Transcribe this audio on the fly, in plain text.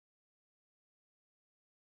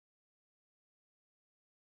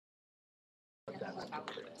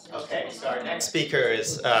Okay, so our next speaker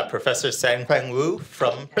is Professor Sanfeng Wu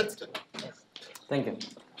from Princeton. Thank you.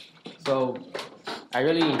 So I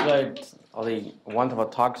really enjoyed all the wonderful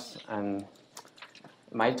talks, and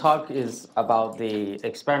my talk is about the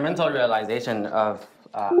experimental realization of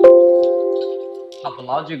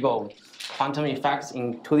topological quantum effects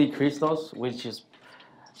in 2D crystals, which is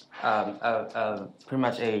pretty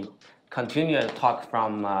much a continuous talk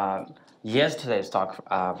from yesterday's talk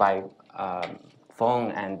by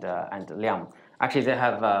Feng and Liang. Actually, they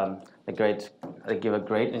have they give a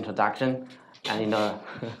great introduction, and I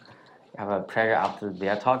have a prayer after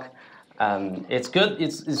their talk. It's good.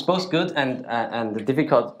 It's both good and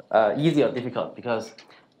difficult, easy or difficult, because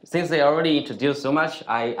since they already introduced so much,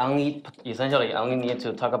 I essentially only need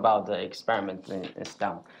to talk about the experiment and it's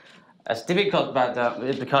done. It's difficult, but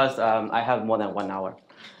because I have more than 1 hour,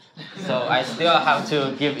 so I still have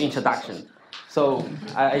to give introduction. So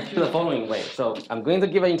I do the following way. So I'm going to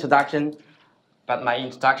give an introduction, but my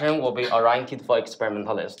introduction will be oriented for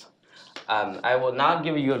experimentalists. I will not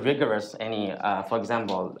give you a rigorous any. For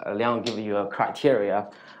example, Liang will give you a criteria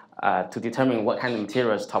to determine what kind of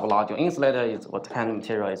material is topological insulator, what kind of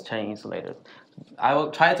material is chain insulator. I will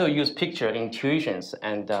try to use picture intuitions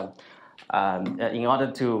and in order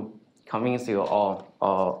to convince you or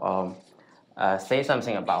say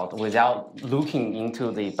something about without looking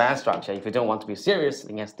into the band structure. If you don't want to be serious,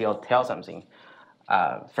 you can still tell something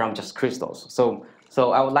from just crystals.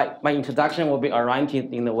 So I would like my introduction will be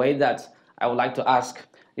oriented in the way that I would like to ask,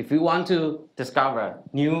 if you want to discover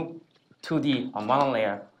new 2D or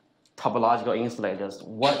monolayer topological insulators,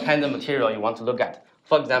 what kind of material you want to look at?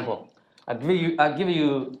 For example, I'll give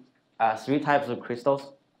you 3 types of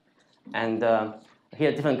crystals, and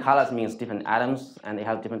here different colors means different atoms, and they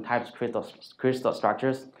have different types of crystal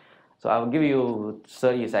structures. So I will give you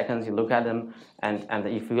 30 seconds to look at them, and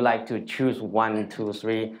if you like to choose 1, 2,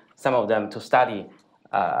 3, some of them to study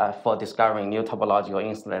for discovering new topological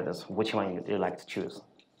insulators, which one would you like to choose?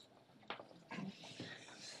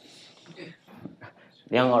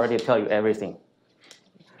 Liang already tell you everything.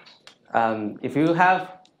 If you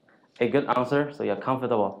have a good answer, so you're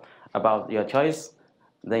comfortable about your choice,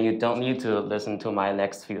 then you don't need to listen to my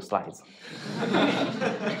next few slides.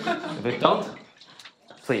 If you don't,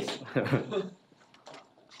 please.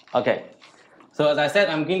 Okay. So as I said,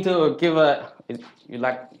 I'm going to give a. Do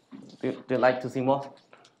you like to see more?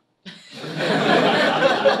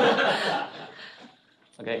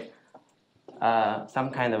 Okay. Some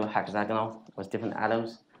kind of hexagonal with different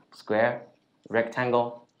atoms, square,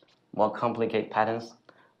 rectangle, more complicated patterns.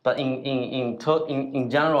 But in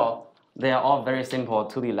general, they are all very simple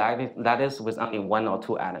 2D lattice with only 1 or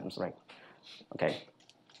 2 atoms, right? Okay.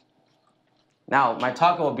 Now my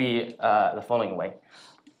talk will be the following way.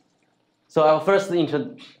 So I'll first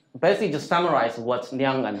basically just summarize what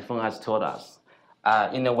Liang and Feng has told us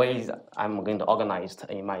in a way I'm going to organize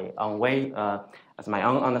in my own way, as my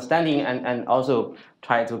own understanding, and also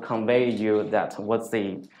try to convey you that what's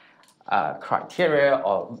the criteria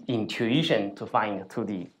or intuition to find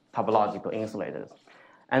 2D topological insulators.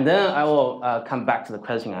 And then I will come back to the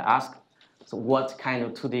question I asked. So what kind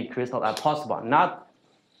of 2D crystals are possible? Not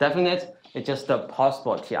definite, it's just the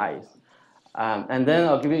possible TIs. And then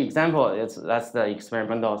I'll give you an example. That's the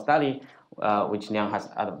experimental study, which Liang has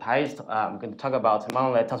advertised. I'm going to talk about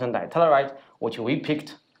monolayer tungsten ditelluride, which we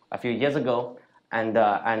picked a few years ago. And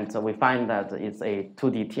so we find that it's a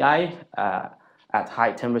 2D TI at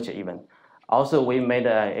high temperature even. Also, we made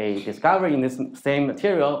a discovery in this same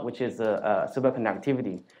material, which is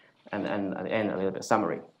superconductivity, and at the end, a little bit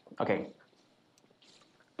summary. Okay.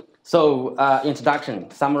 So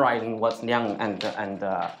introduction, summarizing what Liang and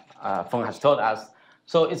Feng has told us.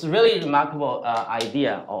 So it's really remarkable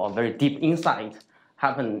idea or very deep insight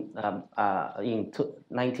happened in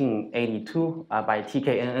 1982 by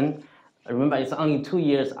TKNN. Remember, it's only 2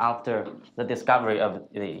 years after the discovery of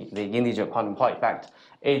the integer quantum Hall effect.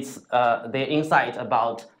 It's the insight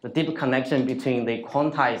about the deep connection between the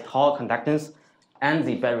quantized Hall conductance and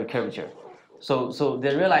the Berry curvature. So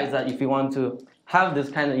they realized that if you want to have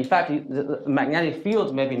this kind of effect, the magnetic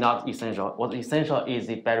field may be not essential. What's essential is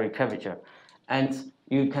the Berry curvature. And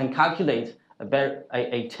you can calculate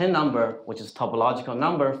a 10 number, which is topological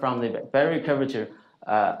number, from the Berry curvature.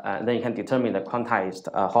 Then you can determine the quantized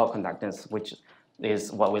Hall conductance, which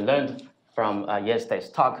is what we learned from yesterday's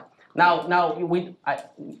talk. Now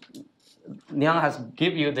Liang has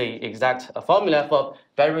given you the exact formula for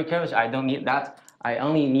Berry curvature. I don't need that. I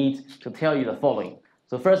only need to tell you the following.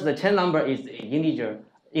 So first, the 10 number is the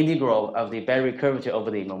integral of the Berry curvature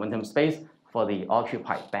over the momentum space for the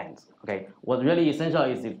occupied bands. Okay, what really essential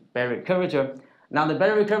is the Berry curvature. Now the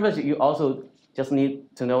Berry curvature, you also just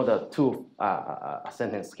need to know the two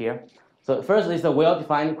sentences here. So first is a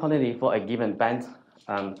well-defined quantity for a given band.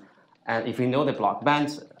 And if you know the block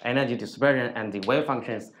bands, energy dispersion, and the wave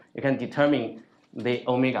functions, you can determine the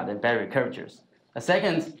omega, the Berry curvatures. The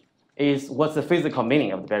second is what's the physical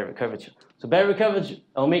meaning of the Berry curvature. So Berry curvature,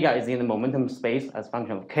 omega is in the momentum space as a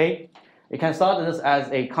function of k. You can start this as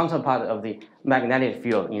a counterpart of the magnetic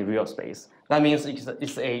field in real space. That means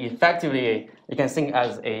it's effectively, you can think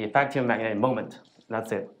as an effective magnetic moment.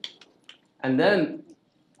 That's it. And then,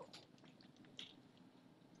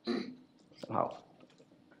 somehow.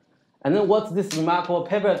 And then what this remarkable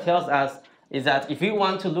paper tells us is that if you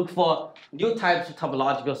want to look for new types of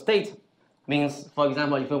topological state, means, for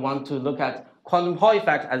example, if you want to look at quantum Hall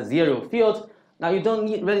effect at zero field, now you don't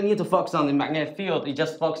really need to focus on the magnetic field, you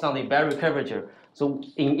just focus on the Berry curvature. So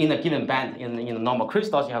in a given band, in the normal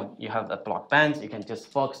crystals, you have the block bands, you can just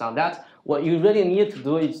focus on that. What you really need to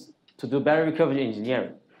do is to do Berry curvature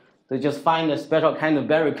engineering. So just find a special kind of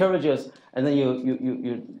Berry curvatures, and then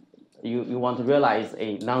you want to realize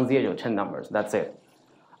a non-zero chain numbers. That's it.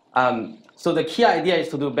 So the key idea is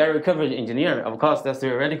to do Berry curvature engineering. Of course, the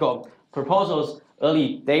theoretical proposals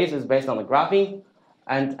early days is based on the graphing,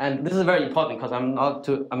 and this is very important because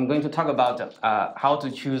I'm going to talk about how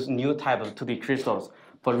to choose new type of 2D crystals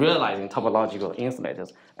for realizing topological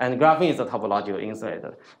insulators. And graphene is a topological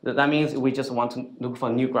insulator. That means we just want to look for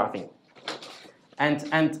new graphene.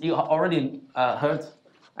 And you already heard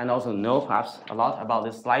and also know perhaps a lot about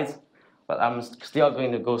these slides, but I'm still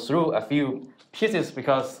going to go through a few pieces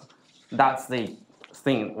because that's the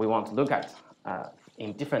thing we want to look at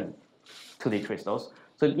in different 2D crystals.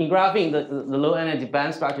 So in graphene, the low energy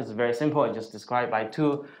band structure is very simple. It's just described by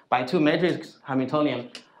two matrix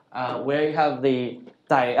Hamiltonian, where you have the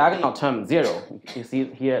diagonal term 0. You see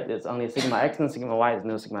here, there's only sigma x and sigma y, there's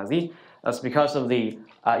no sigma z. That's because of the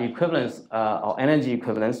equivalence or energy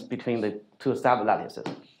equivalence between the two sublattices.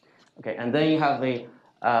 Okay, and then you have the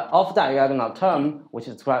off-diagonal term, which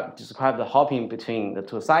describe the hopping between the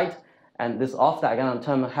two sides. And this off-diagonal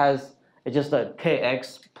term has just a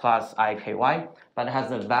kx plus iky, but it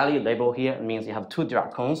has a value label here. It means you have two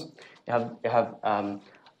Dirac cones. You have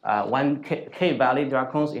one k value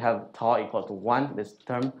Dirac cones. You have tau equal to 1, this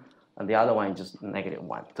term, and the other one is just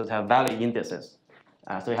 -1. So they have value indices.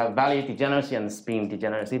 So you have value degeneracy and spin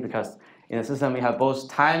degeneracy because in the system we have both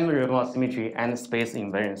time removal symmetry and space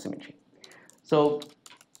invariant symmetry. So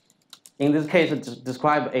in this case, it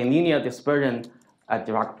describes a linear dispersion at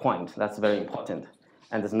Dirac point. That's very important,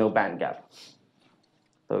 and there's no band gap.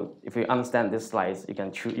 So if you understand these slides, you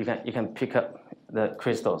can pick up the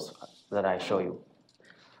crystals that I show you.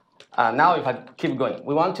 Now, if I keep going,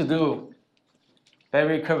 we want to do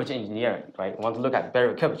Berry curvature engineering, right? We want to look at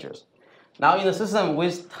Berry curvatures. Now, in the system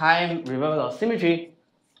with time reversal symmetry,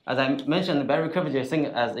 as I mentioned, the Berry curvature is seen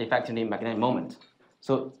as effectively magnetic moment.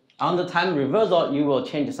 So on the time reversal, you will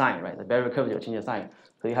change the sign, right? The Berry curvature will change the sign.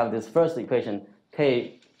 So you have this first equation,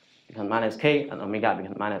 k becomes minus k, and omega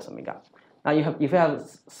becomes minus omega. Now, if you have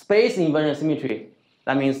space invariant symmetry,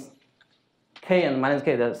 that means k and minus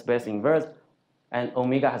k, they're space inverse, and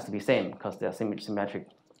omega has to be same because they're symmetric.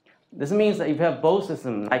 This means that if you have both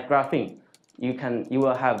systems like graphene, you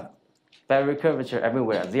will have Berry curvature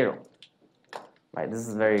everywhere at 0. Right? This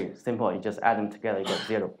is very simple. You just add them together, you get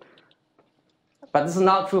 0. But this is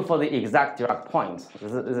not true for the exact Dirac point.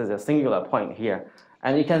 This is a singular point here,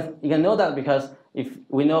 and you can know that because if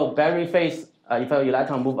we know Berry phase, if an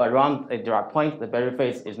electron move around a Dirac point, the Berry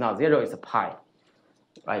phase is not 0; it's a pi.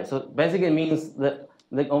 Right? So basically, it means that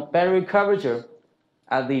the Berry curvature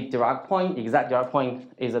at the Dirac point, exact Dirac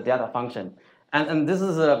point, is a delta function, and this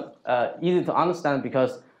is easy to understand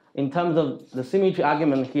because in terms of the symmetry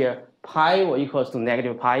argument here, pi will equals to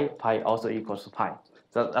negative pi, pi also equals to pi.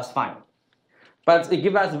 So that's fine. But it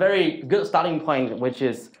gives us a very good starting point, which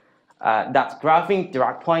is that graphene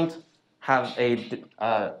Dirac point have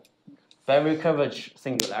a Berry curvature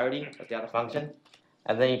singularity, a delta function,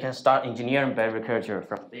 and then you can start engineering Berry curvature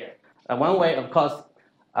from there. One way, of course,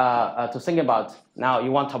 to think about now,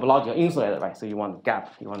 you want topological insulator, right? So you want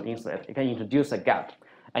gap, you want insulator. You can introduce a gap,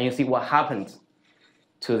 and you see what happens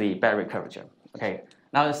to the Berry curvature. Okay.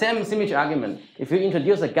 Now the same symmetry argument. If you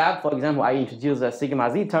introduce a gap, for example, I introduce a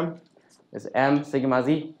sigma z term. It's m sigma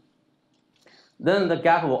z. Then the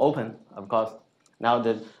gap will open, of course. Now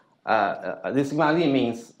the sigma z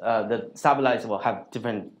means the sublattice will have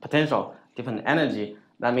different potential, different energy.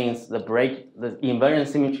 That means the invariant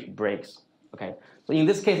symmetry breaks. Okay. So in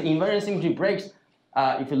this case, invariant symmetry breaks.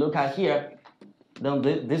 If you look at here, then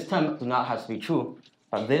this term do not have to be true,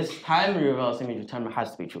 but this time reversal symmetry term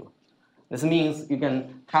has to be true. This means you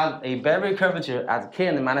can have a Berry curvature at k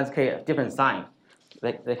and minus k a different sign.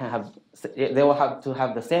 They will have to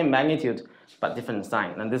have the same magnitude but different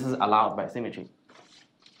sign, and this is allowed by symmetry.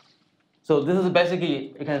 So this is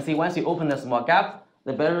basically, you can see once you open a small gap,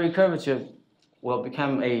 the Berry curvature will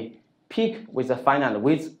become a peak with a finite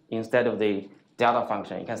width instead of the delta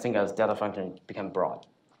function. You can think as delta function become broad.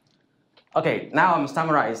 Okay, now I'm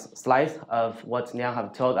summarize slides of what Liang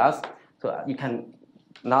have told us. So you can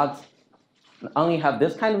not only have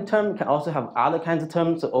this kind of term, you can also have other kinds of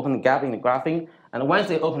terms to open the gap in the graphing. And once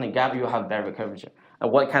they open the gap, you have Berry curvature.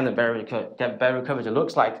 And what kind of Berry curvature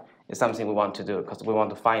looks like is something we want to do, because we want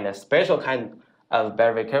to find a special kind of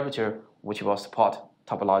Berry curvature which will support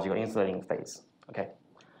topological insulating states. Okay.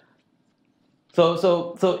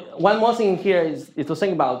 So one more thing here is to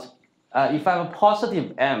think about if I have a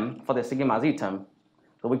positive m for the sigma z term,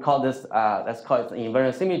 so we call this, let's call it the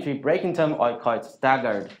invariant symmetry breaking term, or call it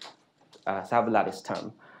staggered sublattice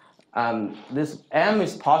term. This m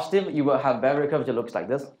is positive, you will have Berry curvature looks like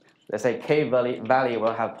this. Let's say k value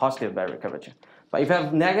will have positive Berry curvature. But if you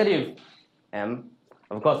have negative m,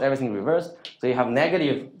 of course everything reversed, so you have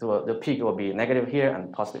negative, so the peak will be negative here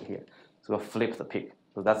and positive here. So we'll flip the peak.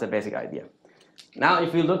 So that's the basic idea. Now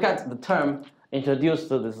if you look at the term introduced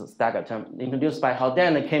to this staggered term, introduced by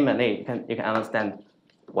Haldane and K-Manley, you can understand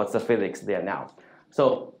what's the physics there now.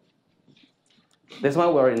 So this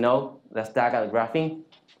one we already know, the staggered graphing,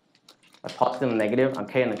 a positive and negative on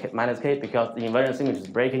k and minus k, because the invariant symmetry is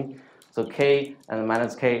breaking. So k and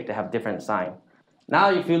minus k, they have different sign.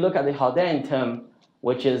 Now if you look at the Haldane term,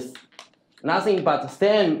 which is nothing but the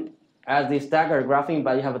same as the staggered graphing,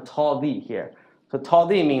 but you have a tall d here. So tall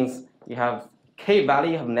d means you have k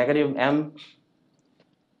value, you have negative m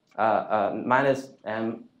minus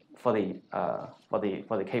m for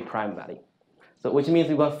the k prime value. So which means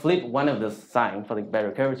you're going to flip one of the sign for the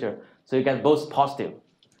Berry curvature, so you get both positive.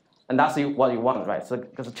 And that's what you want, right? So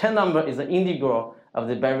because the Chen number is the integral of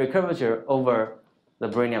the Berry curvature over the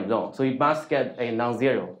Brownian zone. So you must get a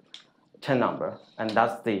non-zero Chen number, and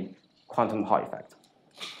that's the quantum Hall effect.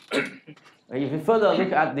 If you further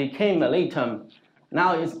look at the K-Manley term,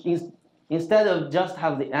 now it's instead of just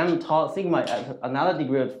have the m tau sigma at another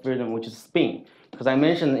degree of freedom, which is spin, because I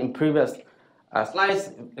mentioned in previous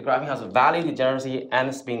slides, the graphing has a valley degeneracy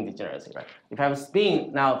and spin degeneracy, right? If you have a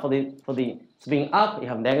spin, now for the spin up, you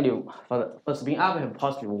have negative, for spin up, you have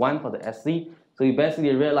positive 1 for the SC. So you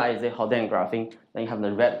basically realize the Haldane graphing, then you have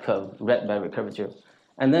the red curve, red Berry curvature.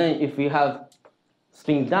 And then if you have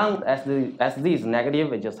spin down, SZ is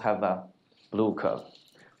negative, you just have a blue curve.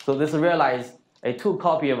 So this realize a two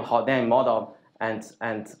copy of Haldane model, and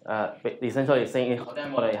essentially saying in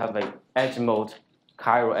Haldane model you have a edge mode,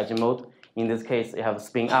 chiral edge mode. In this case, you have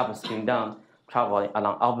spin up, spin down, travel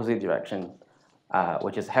along opposite direction,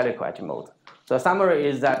 which is helical edge mode. So the summary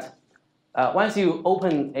is that once you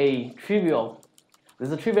open a trivial, this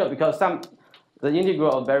is trivial because the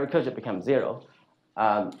integral of Berry curvature becomes 0.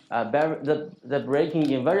 The breaking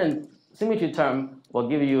invariant symmetry term will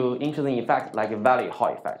give you interesting effect like a valley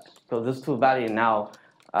Hall effect. So these two values now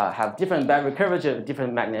have different Berry curvature,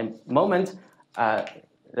 different magnetic moment.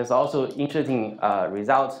 There's also interesting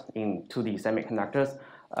results in 2D semiconductors.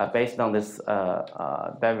 Based on this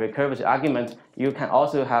Berry curvature argument, you can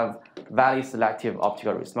also have valley selective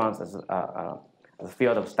optical response as a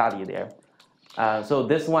field of study there. So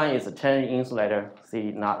this one is a Chen insulator,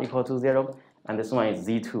 C not equal to 0, and this one is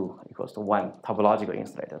Z2 equals to 1 topological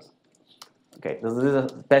insulators. Okay, this is a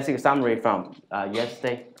basic summary from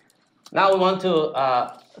yesterday. Now we want to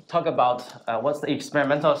talk about what's the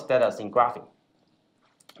experimental status in graphing.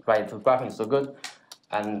 Right, so graphing is so good,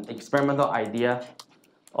 and experimental idea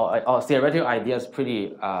or theoretical idea is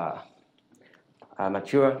pretty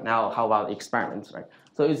mature. Now, how about experiments, right?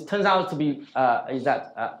 So it turns out to be is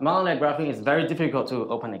that monolinear graphing is very difficult to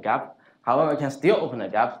open a gap. However, you can still open a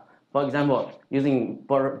gap. For example, using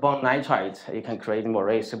boron nitride, you can create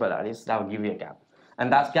Moiré superlattice that will give you a gap.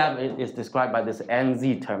 And that gap is described by this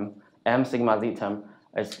MZ term, M sigma Z term.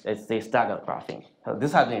 It's the staggered graphing. So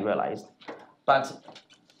this has been realized. But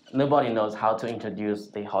nobody knows how to introduce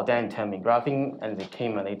the Haldane term in graphing and the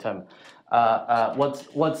K-Manley term.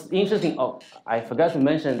 What's interesting, I forgot to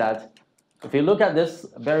mention that if you look at this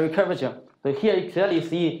Berry curvature, so here you clearly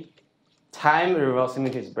see time reverse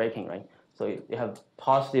symmetry is breaking, right? So you have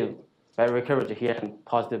positive Berry curvature here and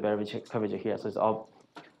positive Berry curvature here. So it's all.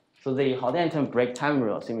 So the Haldane term break time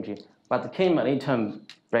reverse symmetry, but the K-Manley term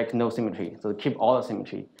break no symmetry. So keep all the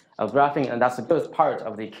symmetry of graphing, and that's the good part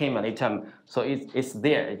of the K-Manley term. So it's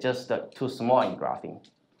there. It's just too small in graphing.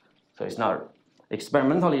 So it's not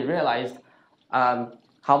experimentally realized.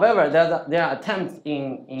 However, there are attempts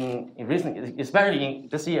in recent, especially in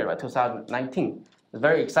this year, right, 2019,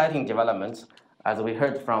 very exciting developments, as we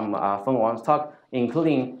heard from Feng Wang's talk,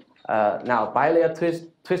 including now bilayer twist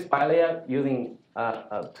bilayer using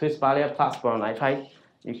twist bilayer plus boron nitride.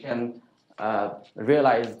 You can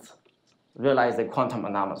realize the quantum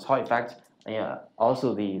anomalous Hall effect, and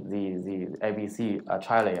also the ABC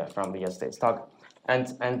trilayer from yesterday's talk.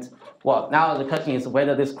 And well, now the question is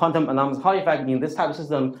whether this quantum anomalous Hall effect in this type of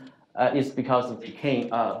system is because of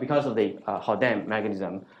the Haldane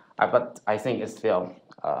mechanism. But I think it's still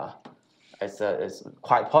it's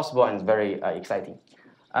quite possible and very exciting.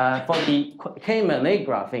 For the K-MLA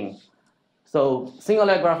graphene, so single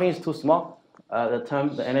layer graphene is too small.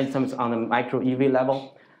 The energy term is on the micro EV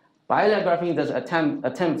level. Bilayer graphene, there's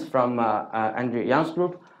attempts from Andrew Young's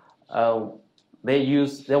group.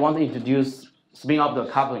 They want to introduce spin orbital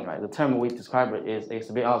coupling, right? The term we described is a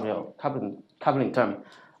spin orbital coupling term.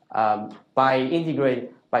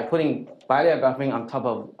 By putting bilayer graphene on top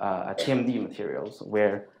of TMD materials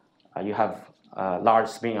where you have large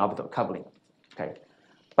spin orbital coupling. Okay,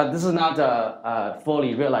 but this is not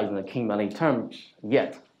fully realized in the King-Malay term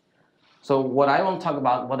yet. So what I want to talk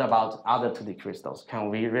about, what about other 2D crystals? Can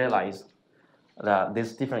we realize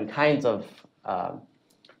these different kinds of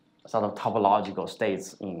sort of topological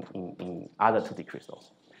states in other 2D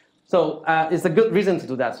crystals? So it's a good reason to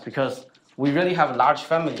do that because we really have a large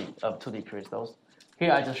family of 2D crystals.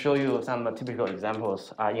 Here I just show you some typical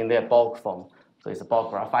examples in their bulk form. So it's a bulk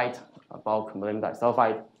graphite, a bulk molybdenum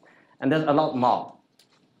disulfide, and there's a lot more.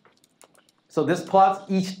 So this plot,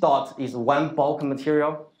 each dot is one bulk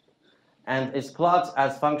material, and its plot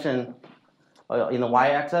as function in the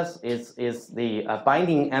y-axis is the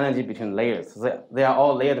binding energy between layers. So they are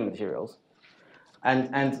all layered materials.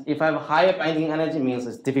 And if I have a higher binding energy, it means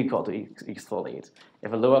it's difficult to exfoliate.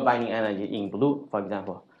 If a lower binding energy in blue, for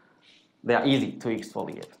example, they are easy to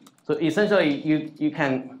exfoliate. So essentially, you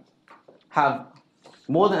can have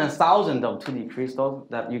more than 1,000 of 2D crystals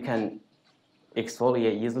that you can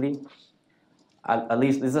exfoliate easily. At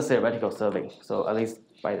least this is a theoretical survey, so at least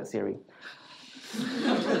by the theory.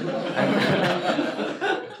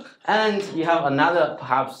 And you have another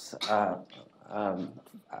perhaps a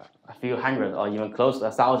few hundred or even close to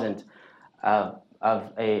 1,000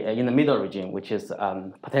 in the middle region, which is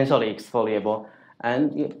potentially exfoliable.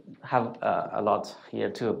 And you have a lot here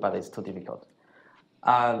too, but it's too difficult.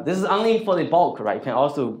 This is only for the bulk, right? You can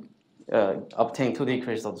also obtain 2D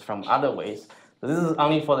crystals from other ways. So this is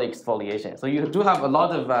only for the exfoliation. So you do have a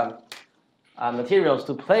lot of materials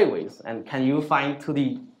to play with. And can you find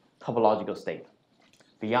 2D topological state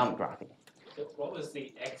beyond graphene? So what was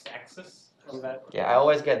the x-axis from that? Yeah, I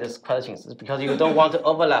always get these questions it's because you don't want to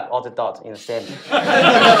overlap all the dots in the same.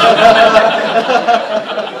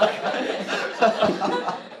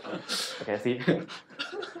 Okay, see?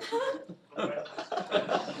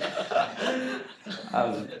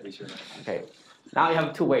 Okay, now you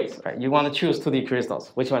have two ways, right? You want to choose 2D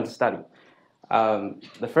crystals, which one to study.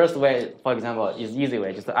 The first way, for example, is easy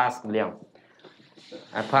way, just to ask Liang.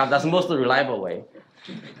 And perhaps that's the most reliable way.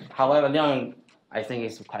 However, Liang, I think,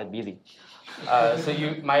 is quite busy. So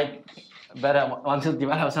you might better want to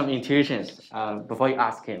develop some intuitions before you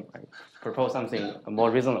ask him, right? Propose something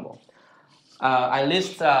more reasonable. I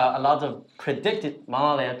list a lot of predicted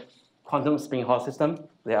monolayer quantum spin Hall system.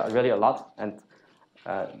 There are really a lot, and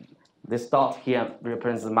this dot here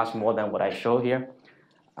represents much more than what I show here.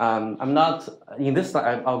 I'm not, in this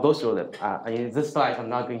slide, I'll go through them. In this slide, I'm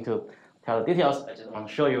not going to tell the details. I just want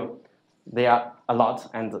to show you there are a lot,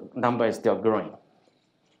 and the number is still growing.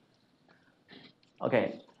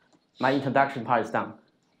 Okay, my introduction part is done.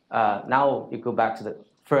 Now you go back to the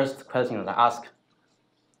first question that I asked.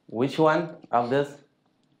 Which one of this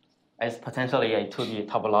is potentially a 2D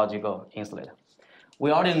topological insulator?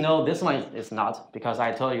 We already know this one is not, because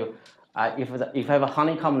I told you, if I have a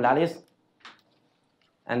honeycomb lattice,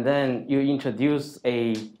 and then you introduce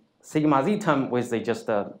a sigma z term with just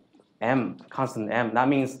a m, constant m, that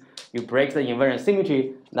means you break the invariant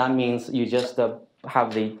symmetry. That means you just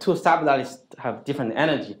have the two sublattices have different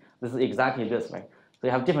energy. This is exactly this, right? So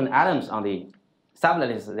you have different atoms on the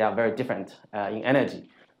sublattices. They are very different in energy.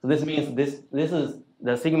 So this means this is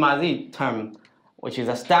the sigma z term, which is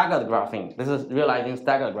a staggered graphene. This is realizing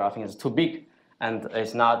staggered graphene is too big, and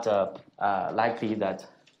it's not likely that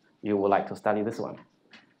you would like to study this one.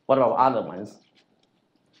 What about other ones?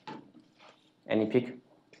 Any pick?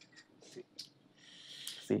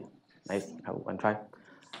 C. Nice. Have one try.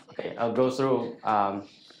 Okay, I'll go through.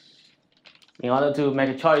 In order to make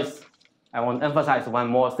a choice, I want to emphasize one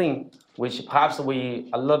more thing, which perhaps we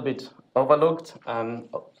a little bit overlooked,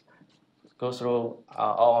 go through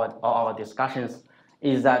all our discussions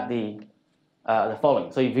is that the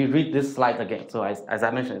following. So if you read this slide again, so as I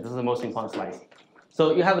mentioned, this is the most important slide.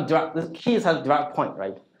 So you have this keys have direct point,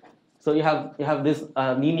 right? So you have this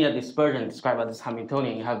linear dispersion described by this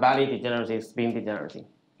Hamiltonian. You have Valley degeneracy, spin degeneracy.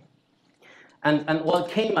 And what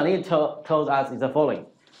K-Malin tells us is the following.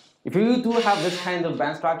 If you do have this kind of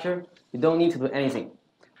band structure, you don't need to do anything,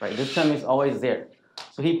 right? This term is always there.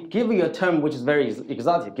 So he gives you a term which is very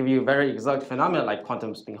exotic, give you a very exotic phenomena like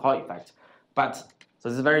quantum spin Hall effect. But so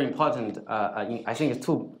this is very important. I think it's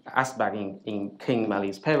two aspects in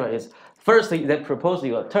King-Malin's paper. Is firstly they propose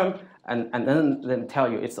you a term and then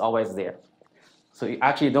tell you it's always there. So you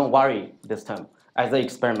actually don't worry this term as an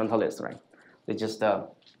experimentalist, right? They just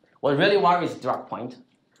what really worries is direct point,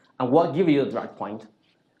 and what gives you a direct point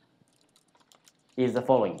is the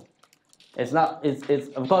following. It's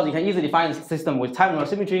of course you can easily define a system with time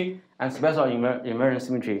symmetry and special invariant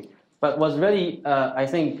symmetry. But what's really I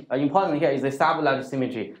think important here is the stabilized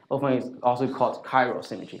symmetry, often is also called chiral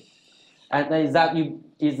symmetry. And is that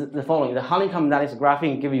is the following: the honeycomb lattice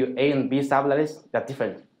graphing give you A and B stabilized, they're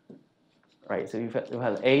different, right? So if you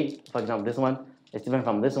have A, for example, this one is different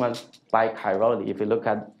from this one by chirality. If you look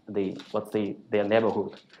at their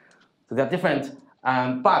neighborhood, so they're different.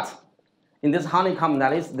 But in this honeycomb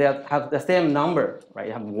lattice, they have the same number, right?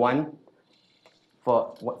 You have one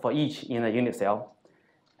for each in a unit cell,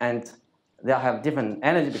 and they'll have different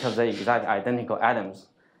energy because they're exactly identical atoms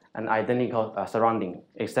and identical surrounding,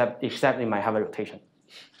 except it might have a rotation.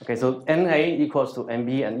 Okay, so Na equals to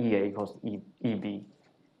Nb and Ea equals to Eb.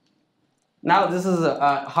 Now this is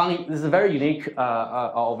a very unique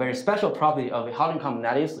or very special property of a honeycomb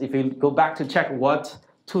lattice. If you go back to check what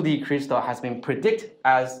 2D crystal has been predicted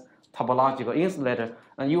as topological insulator,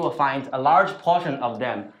 and you will find a large portion of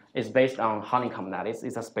them is based on honeycomb lattice.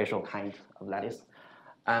 It's a special kind of lattice.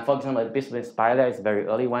 For example, bismuth spider is very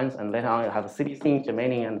early ones, and later on you have silicene,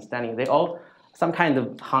 germanium, and standing. They all some kind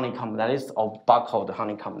of honeycomb lattice or barcode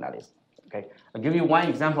honeycomb lattice. Okay, I'll give you one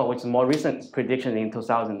example, which is more recent prediction in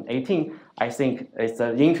 2018. I think it's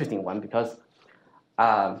an interesting one because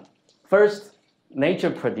first,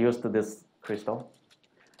 nature produced this crystal.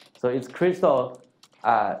 So it's crystal.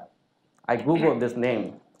 I Googled this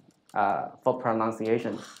name for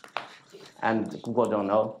pronunciation, and Google don't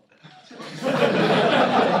know.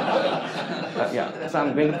 Yeah, so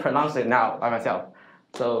I'm going to pronounce it now by myself.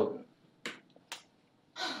 So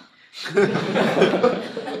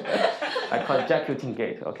I call it Jacutin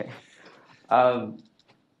gate. Okay.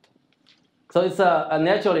 So it's a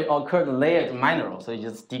naturally occurred layered mineral. So you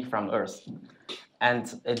just dig from Earth,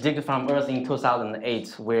 and it digged from Earth in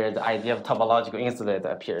 2008, where the idea of topological insulator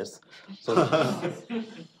appears. So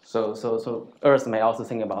Earth may also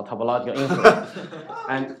think about topological insulator.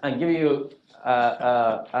 And I give you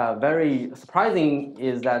very surprising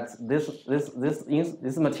is that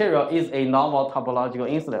this material is a novel topological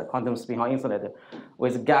insulator, quantum spin Hall insulator,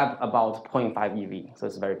 with a gap about 0.5 eV. So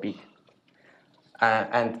it's very big.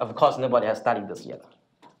 And of course, nobody has studied this yet.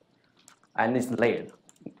 And it's layered.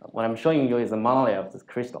 What I'm showing you is a monolayer of this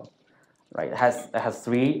crystal, right? It has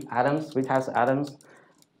three types of atoms,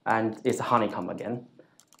 and it's a honeycomb again.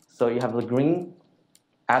 So you have the green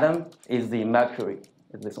atom is the mercury,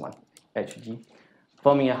 is this one, Hg,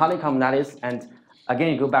 forming a honeycomb lattice. And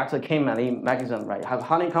again, you go back to the K-Malin mechanism, right? You have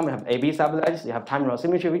honeycomb, you have AB stabilized, you have time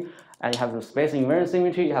symmetry, and you have the space invariant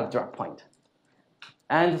symmetry, you have direct point.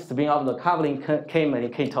 And spin orbital coupling,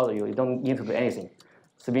 K-Malin told you don't need to do anything.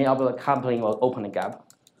 Spin orbital coupling will open the gap.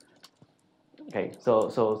 Okay, so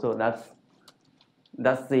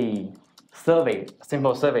that's the survey,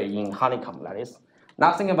 simple survey in honeycomb lattice.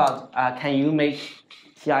 Now think about can you make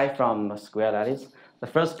Ti from square lattice? The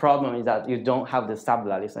first problem is that you don't have the sub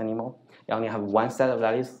lattice anymore. You only have one set of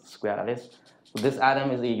lattice, square lattice. So this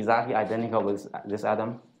atom is exactly identical with this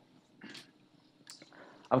atom.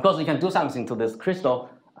 Of course, you can do something to this crystal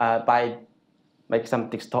by make some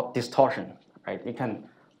distortion, right? You can,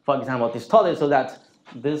 for example, distort it so that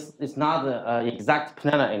this is not the exact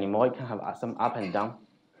planar anymore. You can have some up and down.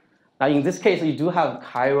 Now, in this case, you do have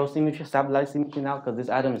chiral symmetry, stabilized symmetry now, because this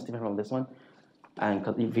atom is different from this one. And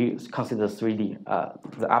if you consider 3D,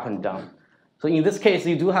 the up and down. So in this case,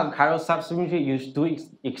 you do have chiral subsymmetry. You do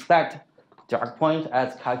expect direct point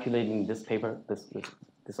as calculated in this paper.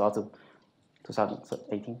 This also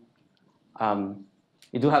 2018.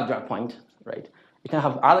 You do have direct point, right? You can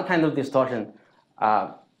have other kind of distortion,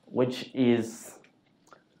 which is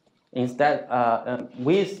instead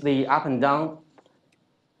with the up and down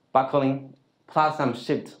buckling plus some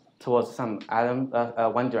shift towards some atom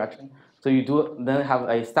one direction. So you do then have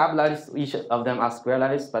a stabilized, each of them are square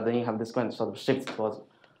lattice, but then you have this kind of sort of shift towards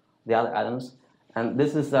the other atoms. And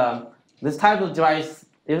this is this type of device,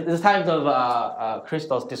 this type of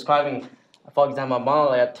crystals describing, for example,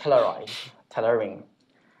 monolayer tellurine.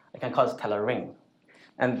 I can call it tellurine.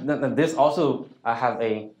 And then this also have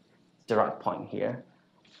a Dirac point here,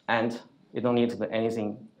 and you don't need to do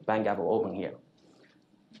anything band gap or open here.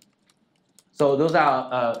 So those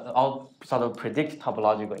are all sort of predict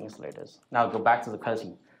topological insulators. Now go back to the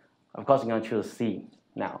question. Of course, you're going to choose C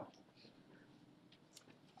now.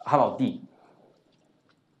 How about D?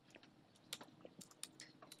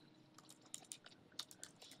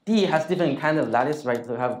 D has different kind of lattice, right?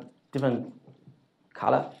 So you have different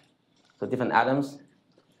color, so different atoms.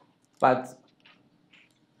 But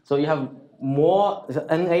so you have more. So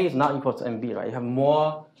Na is not equal to Nb, right? You have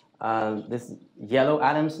more this yellow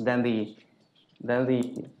atoms than the I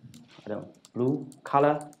don't know, blue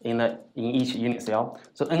color in each unit cell.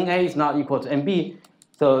 So Na is not equal to Nb.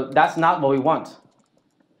 So that's not what we want.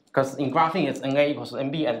 Because in graphing, it's Na equals to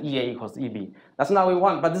Nb and Ea equals to Eb. That's not what we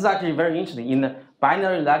want, but this is actually very interesting. In the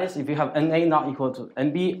binary lattice, if you have Na not equal to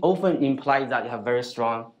Nb, often implies that you have very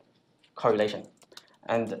strong correlation.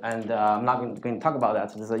 And I'm not going to talk about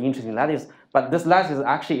that. So this is an interesting lattice. But this lattice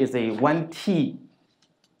actually is a 1T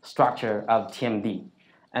structure of TMD.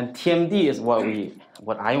 And TMD is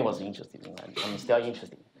what I was interested in, and I'm still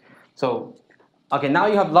interested in. So, okay, now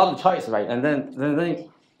you have a lot of choice, right? And then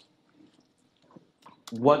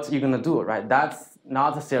what you're going to do, right? That's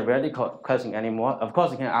not a theoretical question anymore. Of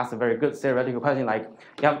course, you can ask a very good theoretical question like,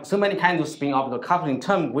 you have so many kinds of spin optical coupling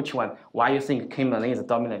term, which one? Why you think Kimberlin is a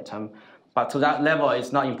dominant term? But to that level,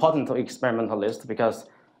 it's not important to experimentalist because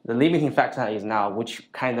the limiting factor is now which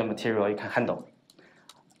kind of material you can handle.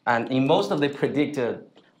 And in most of the predicted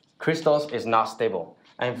crystals, it's not stable.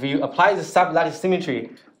 And if you apply the sublattice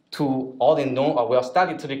symmetry to all the known or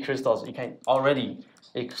well-studied 2D crystals, you can already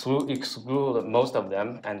exclude most of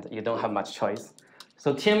them, and you don't have much choice.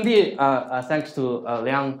 So TMD, thanks to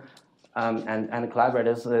Liang and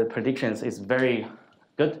collaborators, the predictions is very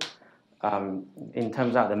good in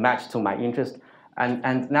terms of the match to my interest.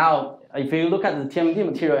 And now, if you look at the TMD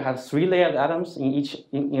material, it has 3 layered atoms in each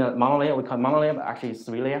monolayer. We call it monolayer, but actually it's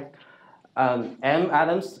 3 layer. M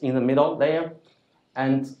atoms in the middle layer,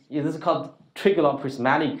 and this is called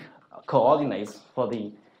trigonoprismatic coordinates for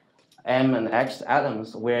the M and X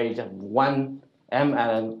atoms, where you have 1 M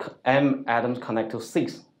atoms connect to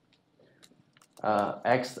 6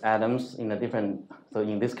 X atoms in a different. So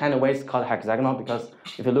in this kind of way, it's called hexagonal because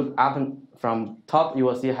if you look up from top, you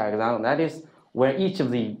will see hexagonal. That is where each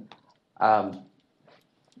of the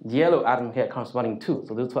yellow atom here corresponding to.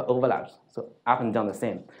 So those 2 overlaps. So up and down the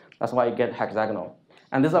same. That's why you get hexagonal.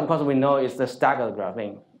 And this, of course, we know is the staggered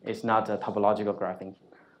graphing. It's not a topological graphing.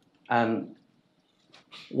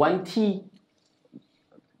 1T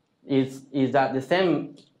is that the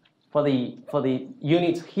same for the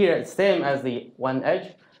units here, it's same as the one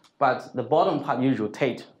edge, but the bottom part you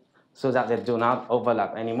rotate so that they do not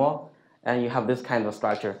overlap anymore, and you have this kind of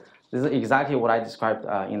structure. This is exactly what I described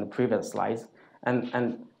in the previous slides.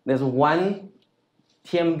 And there's one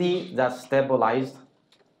TMD that's stabilized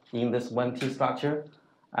in this 1T structure.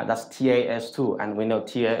 That's TAS2, and we know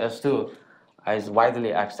TAS2 is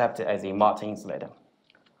widely accepted as a multi-insulator.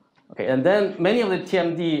 Okay, and then many of the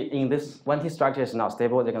TMD in this 1T structure is not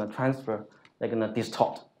stable. They're going to transfer. They're going to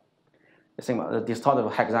distort. You think about the distorted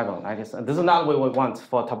hexagon. I guess this is not what we want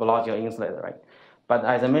for topological insulator, right? But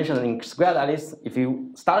as I mentioned in square lattice, if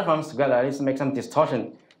you start from square lattice, make some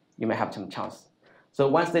distortion, you may have some chance. So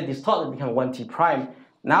once they distort, they become 1T prime.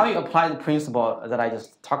 Now you apply the principle that I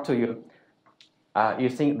just talked to you. You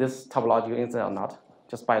think this topological insulator or not,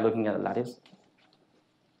 just by looking at the lattice.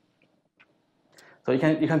 So you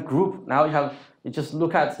can group. Now you just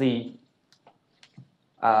look at the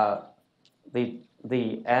M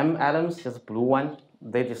atoms, just blue one.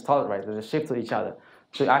 They distort, right? They shift to each other.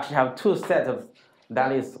 So you actually have 2 sets of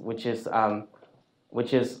lattice, which is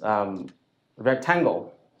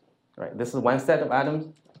rectangle, right? This is one set of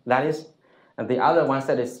atoms lattice, and the other one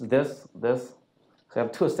set is this. So you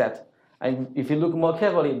have 2 sets. And if you look more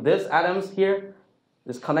carefully, this atoms here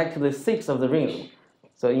is connected to the 6 of the ring.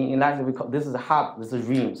 So in lattice, we call this is a hub. This is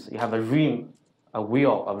rims. You have a rim, a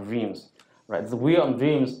wheel of rims, right? The wheel of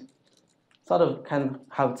rims sort of can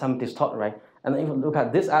have some distort, right? And if you look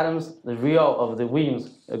at these atoms, the wheel of the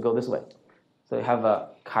rims go this way. So you have a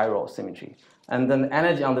chiral symmetry. And then the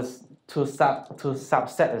energy on this two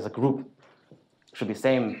subset as a group should be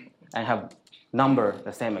same and have number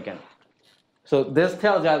the same again. So this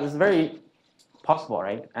tells you that it's very possible,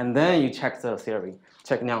 right? And then you check the theory,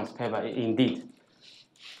 check Liang's paper. Indeed,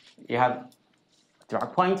 you have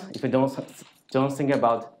Dirac point. If you don't think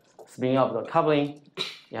about spinning up the coupling,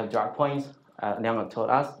 you have drag points, Liang told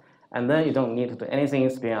us, and then you don't need to do anything,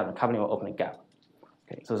 spinning up the coupling or open a gap.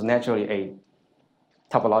 Okay, so it's naturally a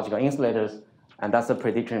topological insulators, and that's a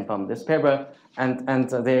prediction from this paper. And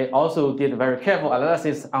they also did very careful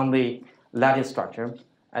analysis on the lattice structure,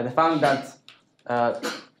 and they found that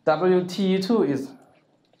WTE2 is,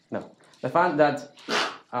 no, they found that,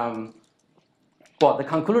 well, the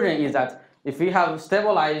conclusion is that if we have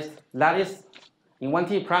stabilized lattice in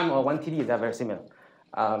 1T prime or 1TD, they're very similar.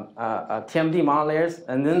 TMD monolayers,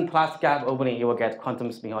 and then plus gap opening, you will get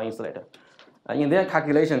quantum spin Hall insulator. In their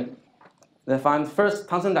calculation, they found first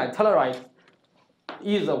tungsten ditelluride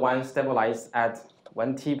is the one stabilized at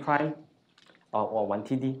 1T prime or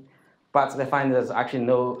 1TD, but they find there's actually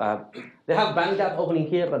no, they have band gap opening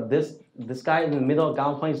here, but this guy in the middle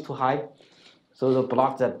gamma point is too high, so they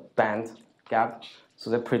block that band gap, so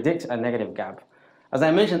they predict a negative gap. As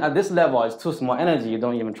I mentioned, at this level, it's too small energy, you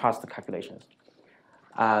don't even trust the calculations.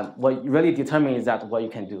 What really determines is that what you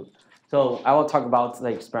can do. So I will talk about the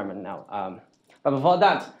experiment now. But before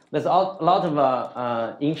that, there's a lot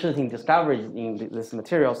of interesting discoveries in these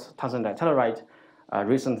materials, tungsten ditelluride,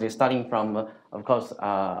 recently studying from, of course,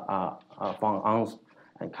 from Ang's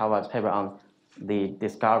and Kawa's paper on the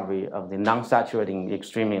discovery of the non-saturating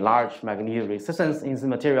extremely large magnetic resistance in the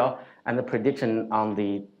material and the prediction on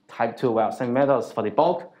the type 2 well semimetals for the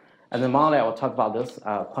bulk. And then finally, I will talk about this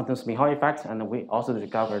quantum spin Hall effect, and we also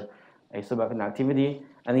discovered a superconductivity.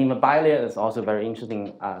 And in the bilayer, is also very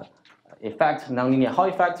interesting effect, nonlinear Hall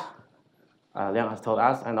effect, Liang has told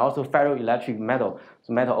us, and also ferroelectric metal.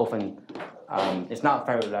 So metal often, it's not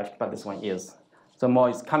ferroelectric, but this one is. So more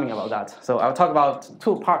is coming about that. So I'll talk about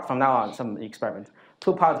two parts from now on, some experiments.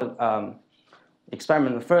 Two parts of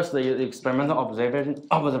experiment. First, the experimental observation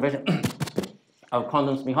of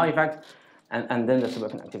quantum spin Hall effect, and then the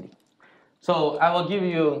superconductivity. So I will give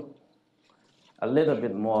you a little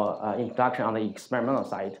bit more introduction on the experimental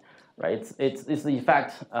side. Right? It's the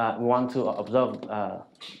effect we want to observe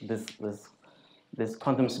this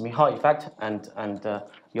quantum spin Hall effect, and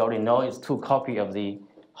you already know it's 2 copies of the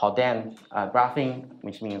Haldane graphing,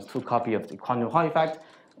 which means 2 copies of the quantum Hall effect.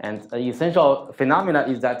 And the essential phenomena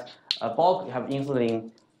is that a bulk you have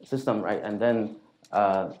insulating system, right? And then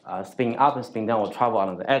spin up and spin down will travel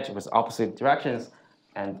along the edge with opposite directions,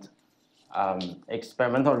 and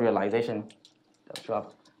experimental realization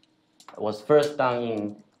was first done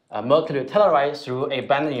in mercury telluride through a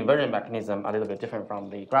band inversion mechanism, a little bit different from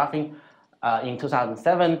the graphing. In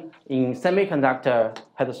 2007, in semiconductor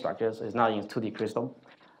heterostructures, it's not in 2D crystal.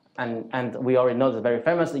 And we already know the very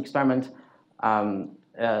famous experiment. And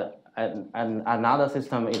another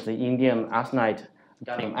system is the indium arsenide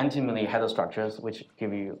gallium antimony heterostructures, which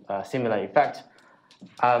give you a similar effect.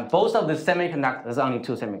 Both of the semiconductors, there's only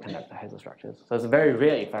 2 semiconductor heterostructures. So it's a very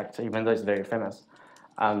rare effect, even though it's very famous.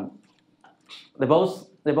 They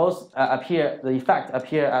both appear, the effect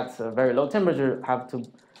appear at a very low temperature, have to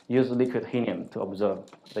use liquid helium to observe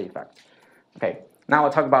the effect. Okay, now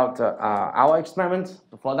I'll talk about our experiment.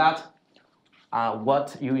 Before that,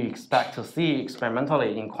 what you expect to see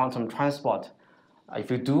experimentally in quantum transport if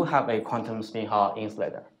you do have a quantum spin Hall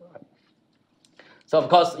insulator. So of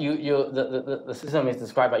course, the system is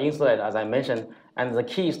described by insulator, as I mentioned, and the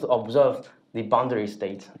key is to observe the boundary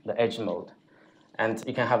state, the edge mode. And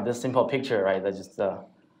you can have this simple picture, right? That's just the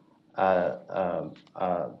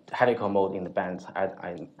helical mode in the band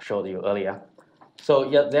I showed you earlier. So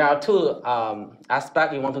yeah, there are 2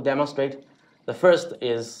 aspects you want to demonstrate. The first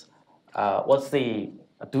is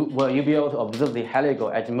will you be able to observe the helical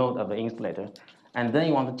edge mode of the insulator? And then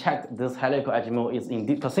you want to check this helical edge mode is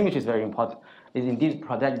indeed, because symmetry is very important, is indeed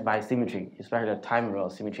protected by symmetry, especially the time real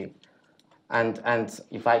symmetry. And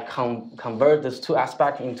if I convert these 2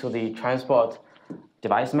 aspects into the transport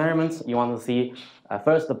device measurements, you want to see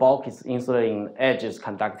first the bulk is insulating, edge is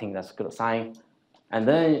conducting, that's a good sign. And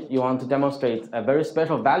then you want to demonstrate a very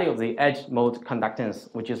special value of the edge mode conductance,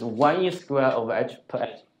 which is 1 E square over edge per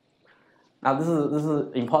edge. Now this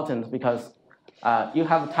is important because you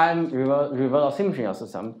have time reversal symmetry in your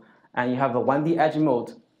system, and you have a 1D edge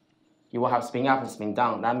mode, you will have spin up and spin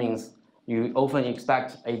down. That means you often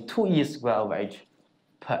expect a 2E square over edge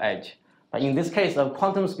per edge. But in this case, of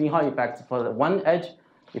quantum spin Hall effect for the 1 edge,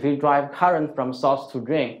 if you drive current from source to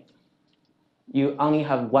drain, you only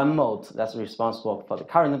have 1 mode that's responsible for the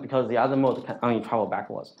current, because the other mode can only travel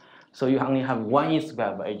backwards. So you only have 1 E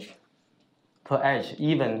square over edge per edge,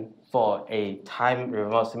 even for a time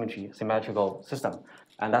reverse symmetrical system.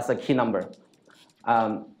 And that's a key number.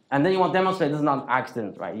 And then you want to demonstrate this is not an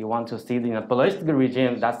accident, right? You want to see in a ballistic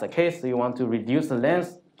regime, that's the case. So you want to reduce the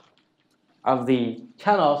length of the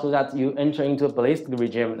channel so that you enter into a ballistic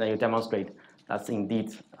regime and you demonstrate that's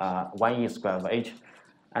indeed 1 square of h.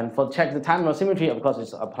 And for check the time symmetry, of course,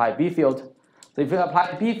 it's apply B field. So if you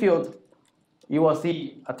apply B field, you will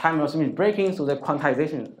see a time symmetry breaking, so the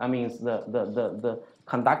quantization, that means the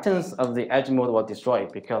conductance of the edge mode will destroy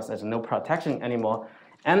because there's no protection anymore.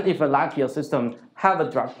 And if a luckier system have a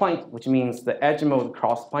drop point, which means the edge mode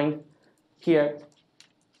cross point here,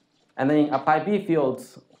 and then apply B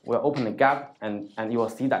fields will open the gap, and you will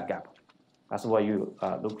see that gap. That's what you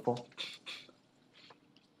look for.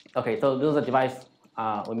 Okay, so this is a device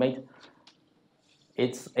we made.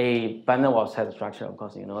 It's a van der Waals type structure, of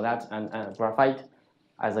course, you know that, and graphite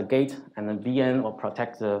as a gate, and then BN will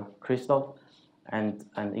protect the crystal, and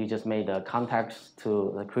you just made the contacts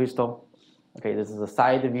to the crystal. Okay, this is a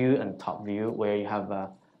side view and top view where you have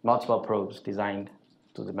multiple probes designed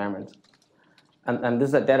to the measurement. And this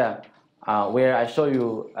is the data where I show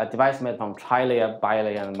you a device made from tri-layer,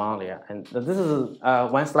 bi-layer, and monolayer. And this is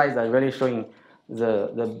one slide that's really showing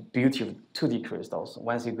the beauty of 2D crystals.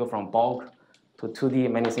 Once you go from bulk to 2D,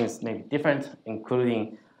 many things may be different,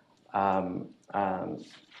 including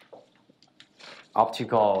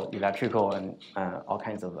optical, electrical, and all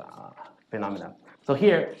kinds of phenomena. So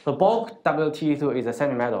here, the bulk WT2 is a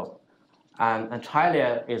semi-metal, and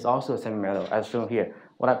tri-layer is also a semi-metal, as shown here.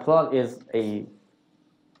 What I plot is a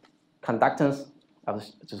conductance of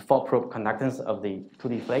just 4-probe conductance of the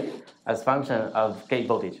 2D flake as function of gate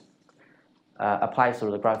voltage applied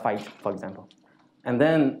through the graphite, for example. And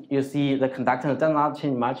then you see the conductance does not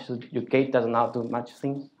change much, so your gate does not do much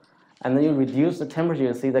things. And then you reduce the temperature,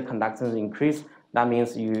 you see the conductance increase. That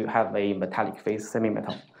means you have a metallic phase,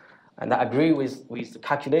 semi-metal. And I agree with the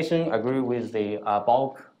calculation, agree with the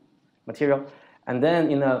bulk material. And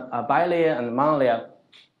then in a bilayer and monolayer,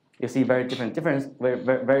 you see very different difference,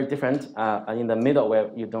 very different in the middle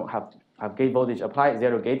where you don't have gate voltage applied,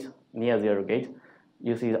 zero gate, near zero gate.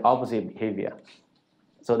 You see the opposite behavior.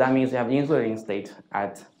 So that means you have insulating state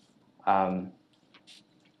at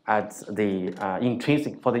the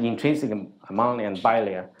intrinsic monolayer and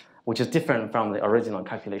bilayer, which is different from the original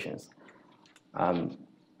calculations.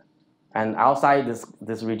 And outside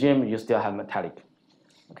this regime, you still have metallic.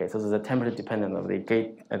 Okay, so this is the temperature dependent of the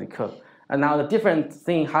gate at the curve. And now the different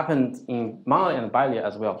thing happened in monolayer and bilayer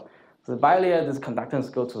as well. So the bilayer, this conductance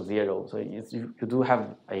go to 0. So you do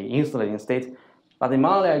have an insulating state, but the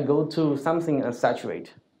monolayer go to something and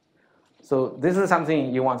saturate. So this is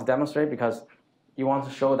something you want to demonstrate because you want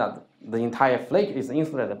to show that the entire flake is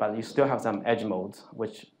insulated, but you still have some edge modes,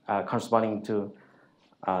 which corresponding to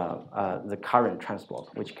the current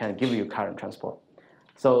transport, which can give you current transport.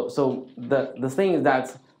 So the thing is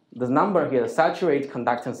that the number here, the saturate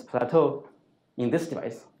conductance plateau in this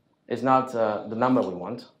device is not the number we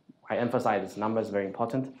want. I emphasize this number is very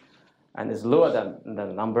important, and it's lower than the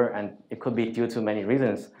number, and it could be due to many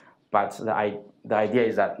reasons. But the idea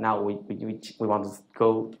is that now we want to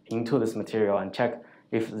go into this material and check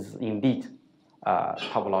if this is indeed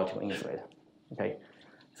topological insulated. Okay,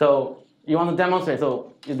 so you want to demonstrate.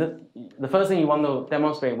 So the first thing you want to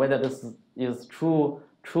demonstrate whether this is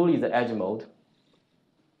truly the edge mode.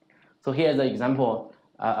 So here's the example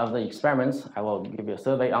of the experiments. I will give you a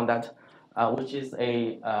survey on that, which is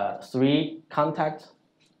a 3 contact.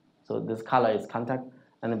 So this color is contact,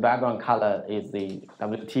 and the background color is the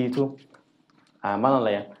WT2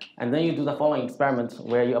 monolayer. And then you do the following experiment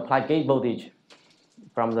where you apply gate voltage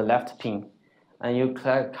from the left pin, and you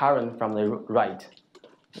collect current from the right,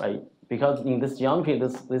 right? Because in this geometry,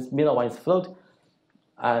 this middle one is float.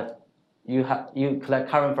 You collect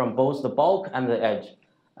current from both the bulk and the edge,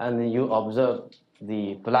 and you observe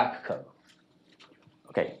the black curve.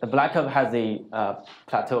 Okay, the black curve has the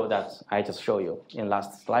plateau that I just showed you in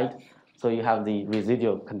last slide. So you have the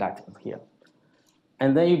residual conductance here.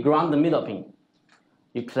 And then you ground the middle pin.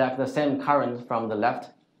 You collect the same current from the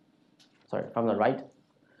from the right.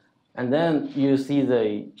 And then you see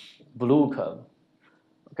the blue curve.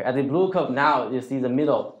 Okay, at the blue curve now, you see the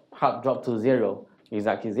middle part drop to 0,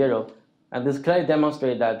 exactly 0. And this clearly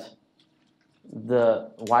demonstrates that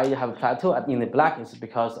why you have plateau in the black is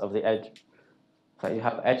because of the edge. So you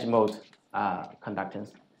have edge mode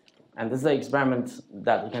conductance. And this is an experiment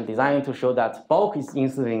that you can design to show that bulk is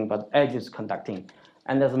insulating, but edge is conducting.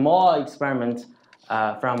 And there's more experiments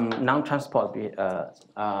from non-transport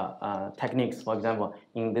techniques. For example,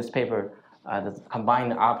 in this paper, the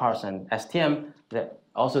combined RPARS and STM that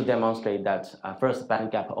also demonstrate that first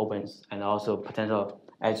band gap opens and also potential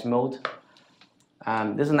edge mode.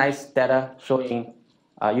 This is nice data showing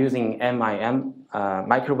using MIM,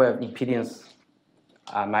 microwave impedance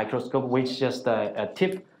microscope, which is just a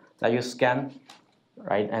tip that you scan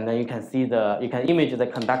right? And then you can see you can image the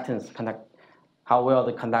conductance, how well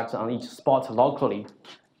the conducts on each spot locally.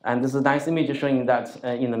 And this is a nice image showing that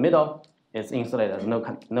in the middle, it's insulated,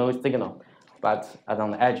 no signal. But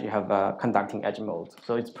on the edge, you have conducting edge mode.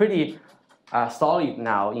 So it's pretty solid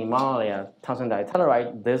now in monolayer tungsten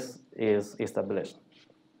ditelluride. This is established.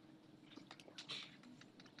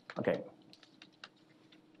 Okay.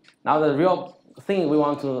 Now the real thing we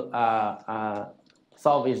want to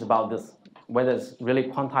solve is about this, whether it's really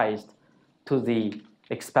quantized to the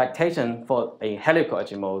expectation for a helical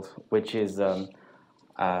edge mode, which is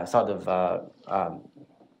sort of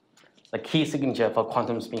the key signature for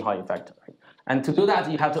quantum spin Hall effect. Right? And to do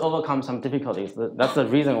that, you have to overcome some difficulties. That's the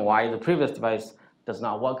reason why the previous device does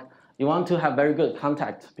not work. You want to have very good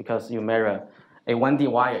contact because you mirror a 1D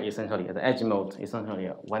wire, essentially. The edge mode, essentially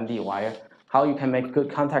a 1D wire. How you can make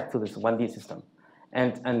good contact to this 1D system.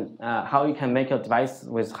 And how you can make your device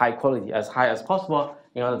with high quality, as high as possible,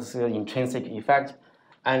 in order to see the intrinsic effect.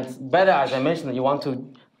 And better, as I mentioned, you want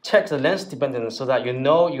to check the length dependence so that you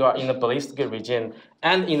know you are in the ballistic region.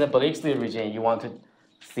 And in the ballistic region, you want to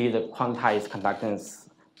see the quantized conductance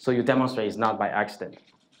so you demonstrate it's not by accident.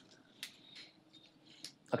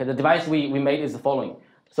 Okay, the device we made is the following.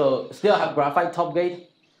 So still have graphite top gate,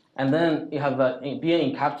 and then you have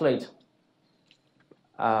BN encapsulate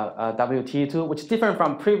WT2, which is different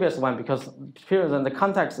from previous one because previous one the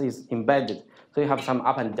contact is embedded, so you have some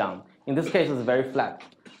up and down. In this case, it's very flat.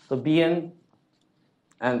 So BN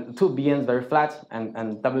and two BNs very flat,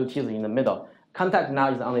 and WT is in the middle. Contact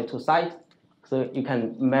now is only two sides, so you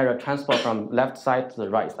can measure transport from left side to the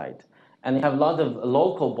right side. And you have a lot of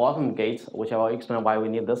local bottom gates, which I will explain why we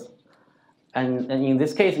need this. And in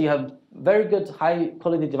this case, you have very good high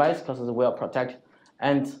quality device because it's well protected.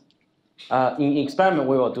 And in experiment,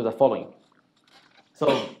 we will do the following.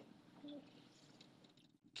 So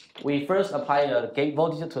we first apply a gate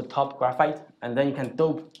voltage to top graphite, and then you can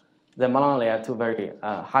dope the monolayer to very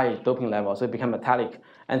high doping level, so it becomes metallic.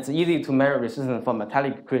 And it's easy to measure resistance for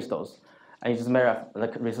metallic crystals. And you just measure the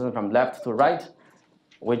resistance from left to right,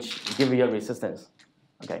 which give you a resistance.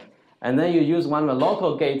 Okay, and then you use one of the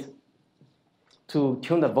local gate to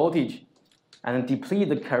tune the voltage and deplete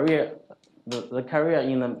the carrier, the carrier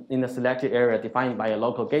in the selected area defined by a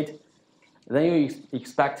local gate. Then you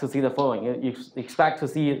expect to see the following. You expect to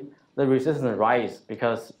see the resistance rise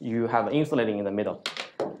because you have insulating in the middle.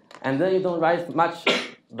 And then you don't rise much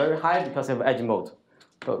very high because of edge mode.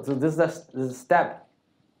 So this is a step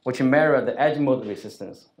which mirror the edge mode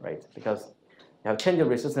resistance, right? Because you have change of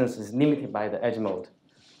resistance is limited by the edge mode.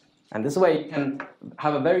 And this way you can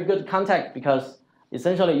have a very good contact because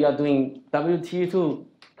essentially you are doing WT2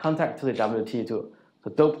 contact to the WT2. So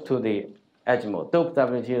dope to the edge mode, dope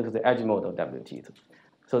WT2 to the edge mode of WT2.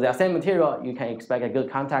 So the same material, you can expect a good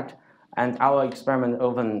contact. And our experiment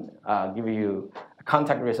often give you a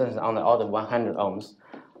contact resistance on the order of 100 ohms.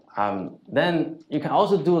 Then you can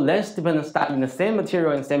also do length dependent study in the same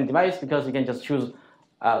material and same device because you can just choose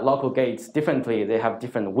local gates differently. They have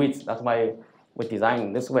different widths. That's why we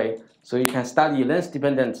design this way. So you can study length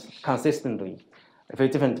dependent consistently. If it's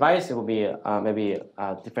a different device, it will be maybe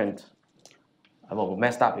different, will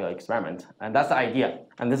mess up your experiment. And that's the idea.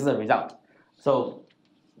 And this is the result. So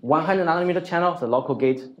 100 nanometer channel, the local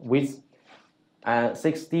gate width,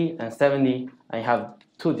 60 and 70, and you have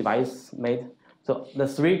two devices made. So the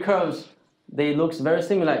three curves, they look very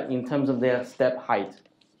similar in terms of their step height.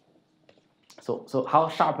 So how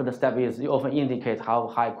sharp the step is, you often indicate how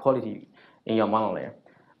high quality in your monolayer.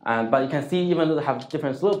 But you can see even though they have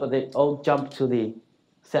different slope, but they all jump to the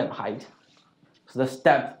same height. So the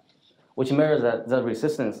step, which mirrors the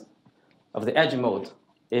resistance of the edge mode,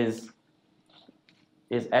 is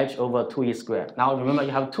edge over 2e squared. Now remember,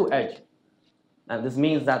 you have two edge. And this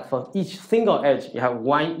means that for each single edge, you have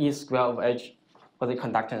 1e squared of edge for the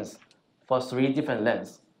conductance for three different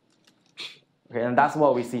lengths. Okay, and that's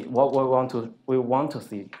what we see, what we want to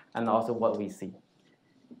see, and also what we see.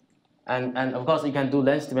 And of course, you can do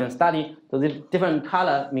length dependent study. So the different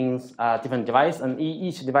color means different device, and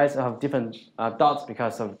each device will have different dots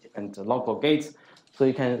because of different local gates. So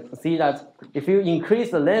you can see that if you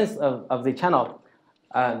increase the length of the channel,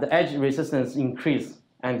 the edge resistance increase,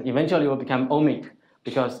 and eventually it will become ohmic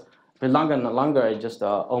because the longer and longer, it's just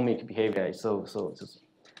ohmic behavior. So just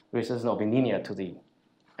resistance will be linear to the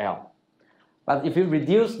L. But if you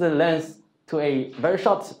reduce the length to a very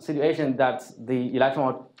short situation that the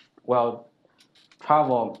electron will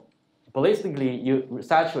travel ballistically, you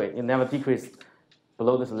saturate, you never decrease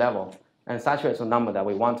below this level, and saturate the number that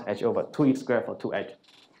we want, edge over 2e squared for 2 edge.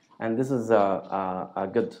 And this is a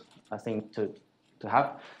good thing to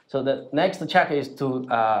have. So the next check is to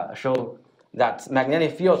show that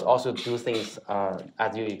magnetic fields also do things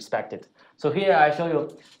as you expected. So here I show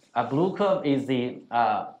you a blue curve is the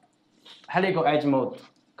helical edge mode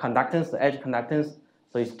conductance, the edge conductance.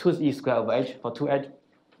 So it's 2e squared over h for 2 edge.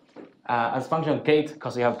 As a function of gate,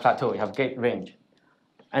 because you have plateau, you have gate range.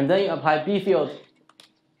 And then you apply B field.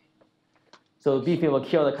 So B field will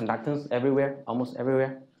kill the conductance everywhere, almost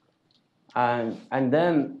everywhere. And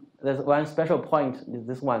then there's one special point, is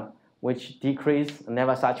this one, which decrease and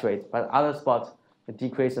never saturate, but other spots will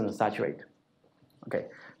decrease and saturate. Okay,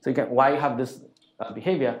 so you can, why you have this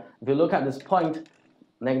behavior? If you look at this point,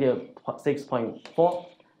 negative 6.4,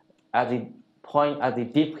 at the point at the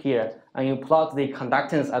dip here, and you plot the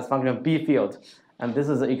conductance as function of B field, and this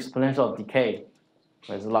is the exponential decay,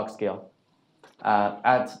 with log scale.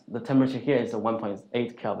 At the temperature here is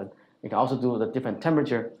 1.8 Kelvin. You can also do the different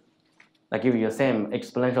temperature that give you the same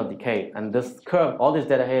exponential decay. And this curve, all this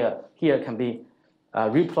data here can be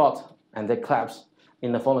replot and they collapse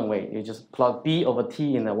in the following way. You just plot B over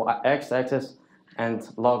T in the x-axis and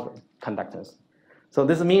log conductance. So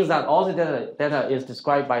this means that all the data is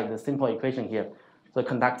described by the simple equation here. So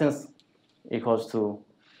conductance equals to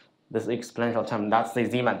this exponential term. That's the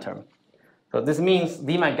Zeeman term. So this means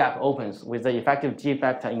Zeeman gap opens with the effective G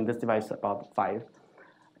factor in this device about 5.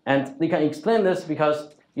 And we can explain this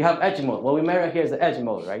because you have edge mode. What we measure here is the edge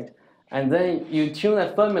mode, right? And then you tune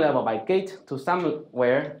the Fermi level by gate to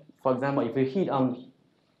somewhere. For example, if you hit on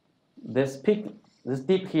this peak, this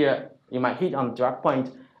dip here, you might hit on the direct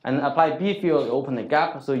point and apply B field, open the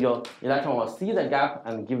gap, so your electron will see the gap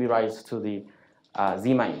and give you rise to the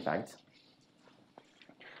Zeeman effect.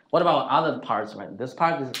 What about other parts, right? This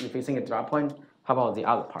part is if you think a drop point, how about the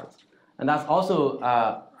other parts? And that's also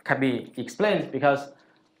can be explained because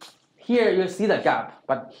here you see the gap,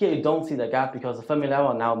 but here you don't see the gap because the Fermi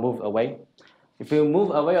level now moved away. If you move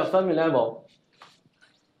away a Fermi level,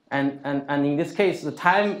 and in this case, the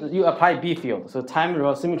time you apply B field, so time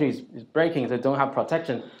rho symmetry is breaking, so you don't have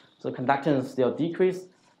protection, so conductance still decrease,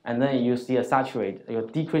 and then you see a saturate, you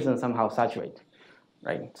decrease and somehow saturate.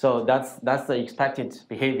 Right, so that's the expected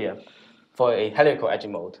behavior for a helical edge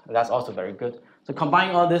mode. That's also very good. So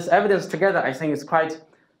combining all this evidence together, I think it's quite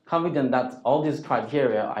confident that all these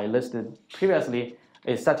criteria I listed previously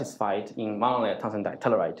is satisfied in monolayer tungsten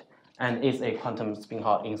ditelluride and is a quantum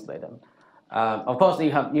spin-Hall insulator. Of course, you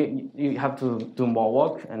have to do more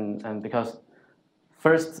work and because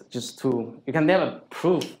first you can never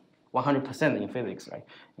prove 100% in physics, right?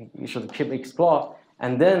 You should keep explore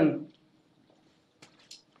and then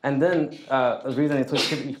the reason to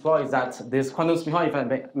keep explore is that this quantum spin-Hall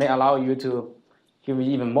effect may allow you to give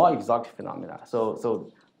you even more exotic phenomena. So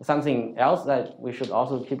something else that we should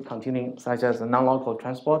also keep continuing, such as a non-local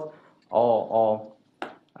transport or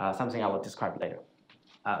something I will describe later.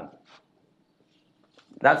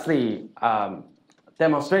 That's the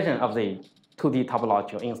demonstration of the 2D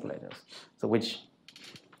topological insulators, so which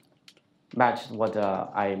matched what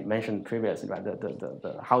I mentioned previously, right?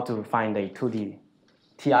 The how to find a 2D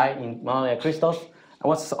TI in monolayer crystals. And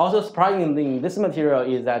what's also surprising in this material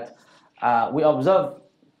is that we observe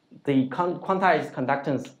the quantized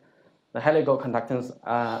conductance, the helical conductance,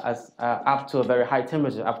 as up to a very high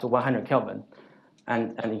temperature, up to 100 Kelvin.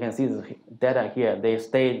 And you can see the data here. They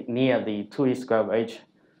stay near the 2e squared over h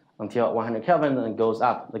until 100 Kelvin and goes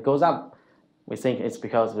up. It goes up, we think it's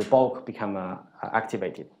because the bulk become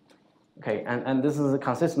activated. Okay, and this is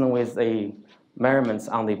consistent with the measurements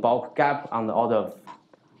on the bulk gap on the order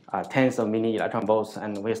of tens of mini electron volts,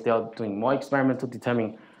 and we're still doing more experiments to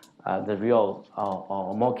determine the real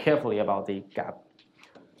or more carefully about the gap.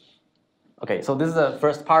 Okay, so this is the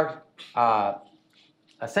first part.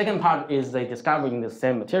 A second part is the discovering the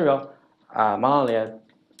same material, monolayer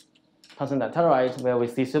tungsten ditelluride, where we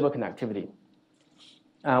see superconductivity.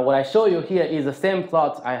 What I show you here is the same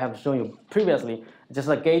plot I have shown you previously, just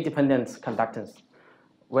a gate-dependent conductance,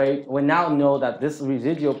 where we now know that this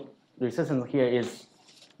residual resistance here is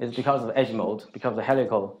because of edge mode, because of the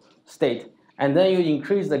helical state. And then you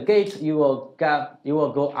increase the gate, you will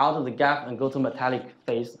go out of the gap and go to metallic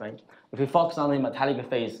phase, right? If you focus on the metallic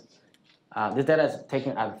phase, this data is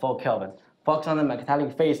taken at 4 Kelvin. Focus on the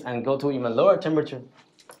metallic phase and go to even lower temperature,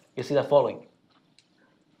 you see the following.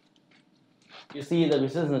 You see the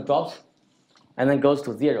resistance drops and then goes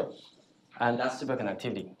to 0. And that's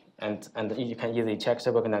superconductivity. And you can easily check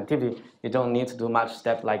superconductivity. You don't need to do much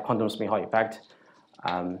step like quantum spin-Hall effect.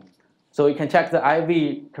 So you can check the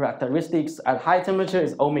IV characteristics. At high temperature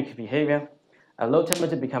is ohmic behavior. At low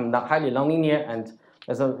temperature become highly nonlinear, and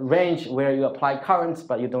there's a range where you apply currents,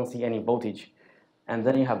 but you don't see any voltage. And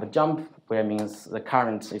then you have a jump, where it means the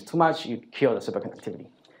current is too much, you kill the superconductivity.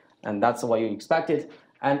 And that's what you expected.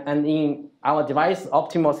 And in our device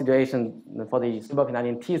optimal situation for the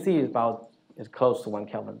superconducting TC is close to 1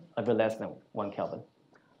 Kelvin, a bit less than 1 Kelvin.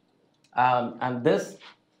 And this,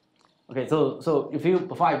 okay, so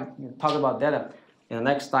before I talk about data, in the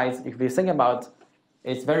next slides, if you think about,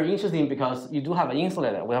 it's very interesting because you do have an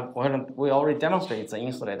insulator. We already demonstrated it's an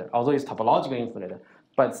insulator, although it's topological insulator,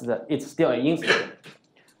 but it's still an insulator.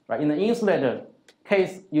 Right? In the insulator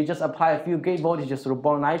case, you just apply a few gate voltages through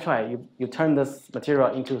boron nitride. You turn this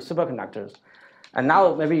material into superconductors. And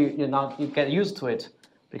now maybe you get used to it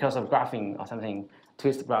because of graphene or something,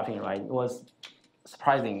 twist graphene, right? It was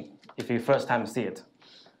surprising if you first time see it,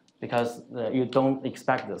 because you don't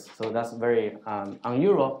expect this. So that's very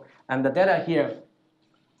unusual. And the data here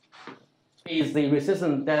is the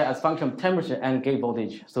resistance data as function of temperature and gate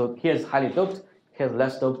voltage. So here's highly doped, here's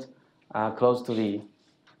less doped, close to the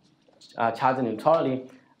charge neutrality.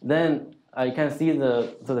 Then you can see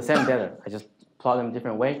the same data. I just plot them a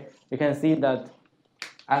different way. You can see that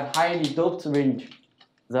at highly doped range,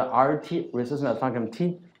 the RT, resistance as function of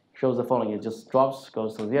T, shows the following. It just drops,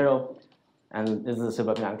 goes to 0, and this is the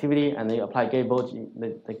superconductivity, and then you apply gate voltage,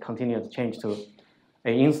 they continue to change to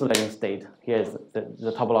an insulating state. Here is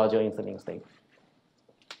the topological insulating state.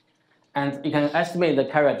 And you can estimate the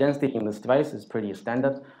carrier density in this device is pretty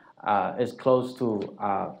standard. It's close to,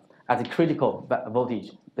 at the critical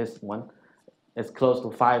voltage, this one, is close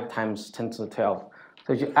to 5 times 10 to the 12.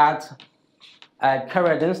 So if you add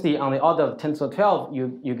carrier density on the order of 10 to the 12,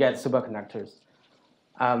 you get superconductors.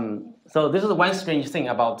 So this is one strange thing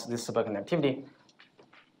about this superconductivity.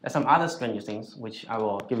 There's some other strange things, which I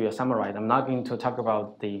will give you a summary. I'm not going to talk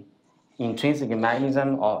about the intrinsic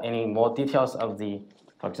mechanism or any more details of the,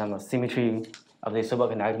 for example, symmetry of the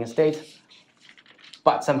superconducting state,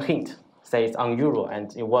 but some hint say it's unusual,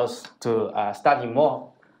 and it was to study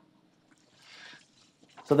more.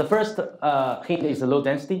 So the first hint is the low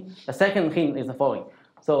density. The second hint is the following.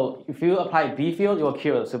 So if you apply B field, you will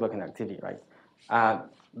kill the superconductivity, right?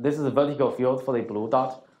 This is a vertical field for the blue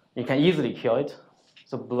dot. You can easily kill it,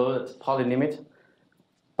 so below the Pauli limit.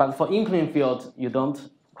 But for in-plane field, you don't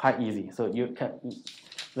quite easy. So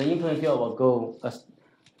the in-plane field will go,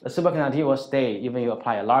 the superconductivity will stay even you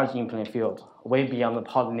apply a large in-plane field, way beyond the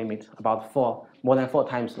Pauli limit, about more than 4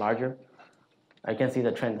 times larger. I can see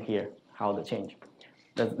the trend here, how they change.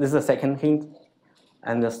 This is the second hint.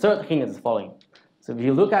 And the third hint is the following. So if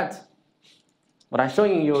you look at what I'm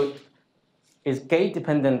showing you is gate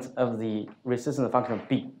dependent of the resistance function of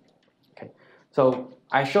B. Okay, so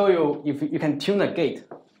I show you if you can tune the gate,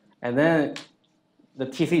 and then the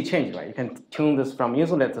TC change, right? You can tune this from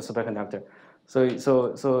insulator to superconductor.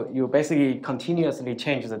 So you basically continuously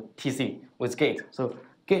change the TC with gate. So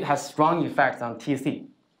gate has strong effects on TC.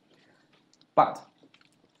 But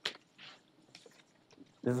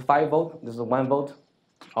this is 5 volt, this is 1 volt,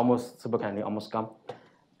 almost superconducting, almost gone.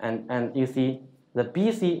 And you see the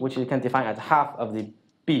BC, which you can define as half of the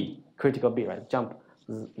B, critical B, right? Jump,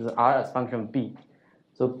 the R as function of B.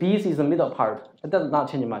 So BC is the middle part. It does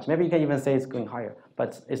not change much. Maybe you can even say it's going higher,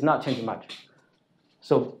 but it's not changing much.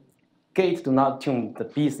 So gates do not tune the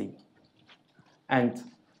BC. And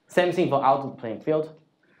same thing for outward plane field.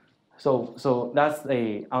 So that's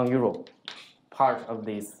a unusual part of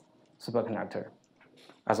this superconductor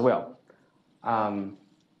as well.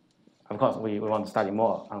 Of course, we want to study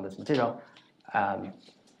more on this material.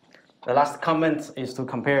 The last comment is to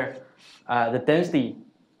compare the density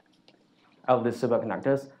of the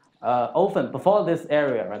superconductors. Often, before this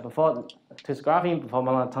area, right, before twist graphene, before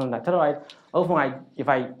monatomic telluride, often if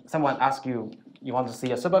someone asks you, you want to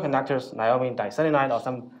see a superconductors, niobium diselenide or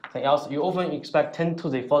something else, you often expect 10 to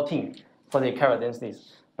the 14 for the carrier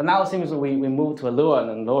densities. But now it seems we move to a lower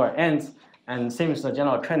and lower ends, and seems the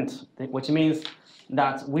general trend, which means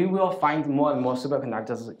that we will find more and more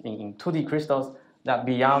superconductors in 2D crystals that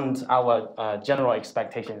beyond our general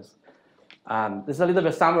expectations. This is a little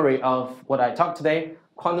bit summary of what I talked today.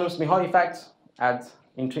 Quantum spin Hall effect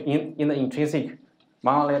in the intrinsic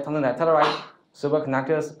monolayer tungsten telluride,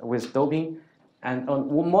 superconductors with doping. And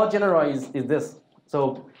more general is this.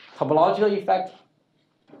 So topological effect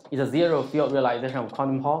is a zero field realization of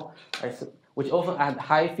quantum Hall, right, which often at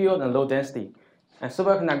high field and low density. And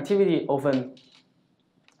superconductivity often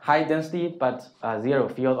high density, but zero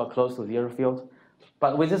field or close to zero field.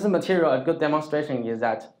 But with this material, a good demonstration is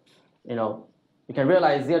that, you can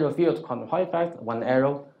realize zero field quantum Hall effect, one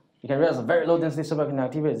arrow. You can realize a very low density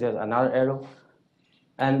superconductivity, there's another arrow.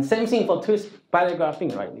 And same thing for twist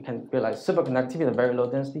graphene, right? You can realize superconductivity at very low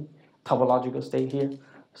density, topological state here.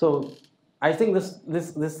 So I think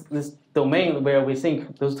this domain where we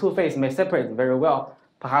think those two phases may separate very well,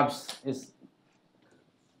 perhaps is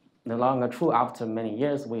no longer true after many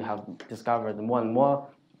years. We have discovered more and more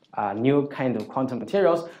new kind of quantum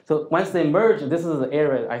materials. So once they merge, this is the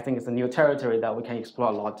area, I think it's a new territory that we can explore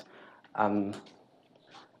a lot. And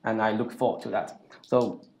I look forward to that.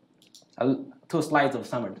 So 2 slides of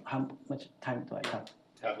summary. How much time do I have?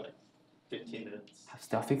 Have like 15 minutes.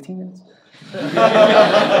 Still 15 minutes?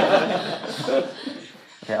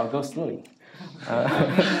 Okay, I'll go slowly.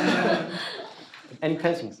 Any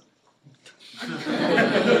questions?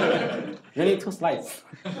 You need 2 slides.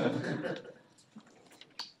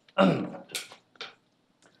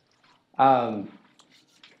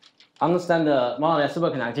 Understand the monolith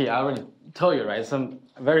superconductivity. I already told you, right? Some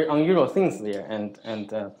very unusual things there,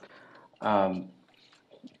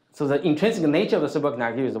 so the intrinsic nature of the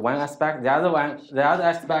superconductivity is one aspect. The other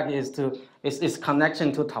aspect is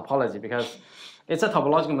connection to topology, because it's a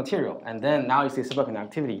topological material, and then now you see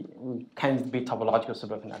superconductivity can be topological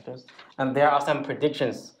superconductors, and there are some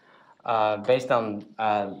predictions based on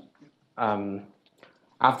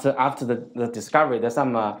after the discovery. There's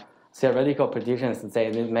some theoretical predictions that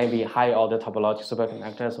say there may be high-order topological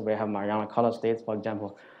superconductors. We have Mariana color states, for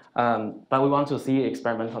example, but we want to see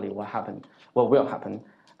experimentally what will happen.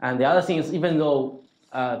 And the other thing is, even though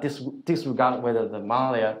disregard whether the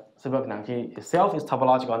monolayer superconductivity itself is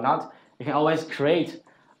topological or not, you can always create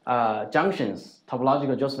junctions,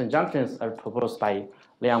 topological Josephson junctions, as proposed by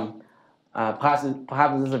Liang. Perhaps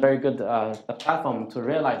this is a very good platform to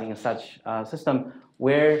realizing such system,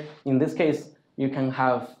 where in this case you can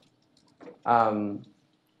have a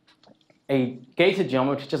gated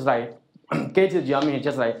geometry, just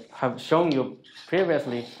like have shown you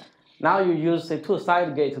previously. Now you use a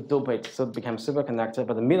 2-side gate to dupe it, so it becomes superconductor.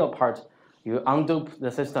 But the middle part, you undupe the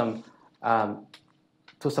system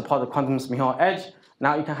to support the quantum spin-Hall edge.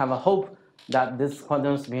 Now you can have a hope that this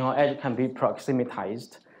quantum spin-Hall edge can be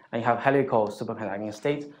proximatized, and you have helical superconducting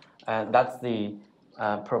state. That's the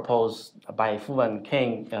proposed by Fu and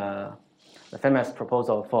King, the famous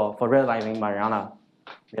proposal for realizing Mariana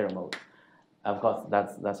layer mode. Of course,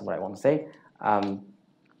 that's what I want to say.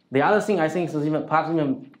 The other thing I think is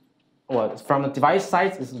from the device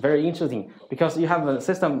side is very interesting, because you have a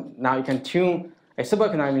system now you can tune a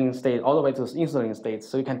superconducting state all the way to insulating state,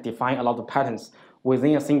 so you can define a lot of patterns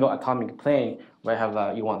within a single atomic plane where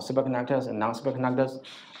you want superconductors and non-superconductors.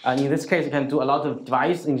 And in this case, you can do a lot of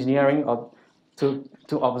device engineering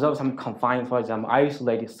to observe some confined, for example,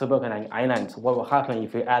 isolated superconducting islands. What will happen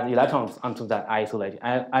if you add electrons onto that isolated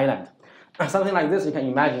island? Something like this you can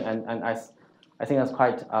imagine, and I think that's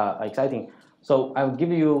quite exciting. So I will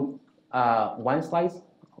give you 1 slide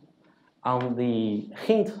on the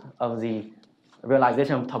hint of the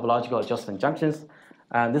realization of topological Josephson junctions.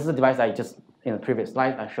 This is a device I just, in the previous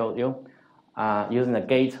slide, I showed you, using a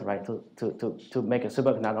gate, right, to make a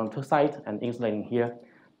superconductor on 2 sides and insulating here.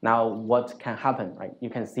 Now, what can happen, right? You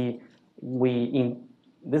can see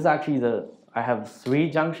this is actually I have 3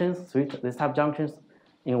 junctions, this type of junctions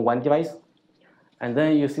in 1 device, and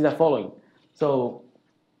then you see the following. So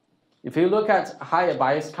if you look at higher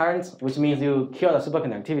bias currents, which means you kill the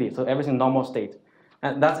superconductivity, so everything normal state.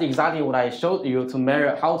 And that's exactly what I showed you to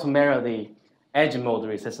measure how to measure the edge mode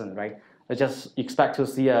resistance, right? I just expect to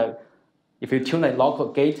see if you tune a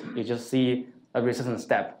local gate, you just see a resistance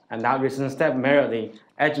step, and that resistance step measure the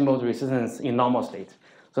edge mode resistance in normal state.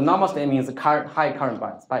 So normal state means high current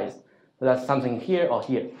bias. So that's something here or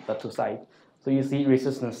here, the 2 sides. So you see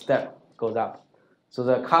resistance step goes up. So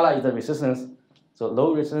the color is the resistance. So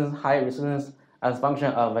low resistance, high resistance as a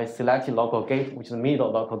function of a selected local gate, which is the middle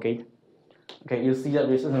local gate. Okay, you see the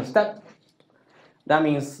resistance step. That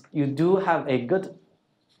means you do have a good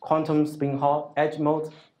quantum spin-Hall edge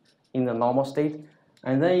mode in the normal state.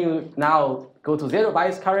 And then you now go to 0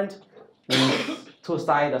 bias current, means 2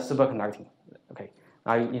 sides are superconducting. Okay,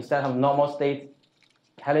 now instead of normal state,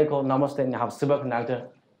 helical normal state, you have superconductor,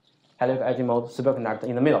 helical edge mode, superconductor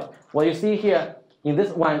in the middle. What you see here, in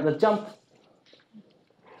this one, the jump,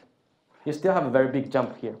 you still have a very big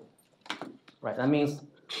jump here, right? That means,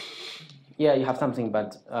 yeah, you have something,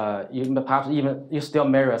 but you still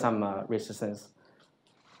measure some resistance,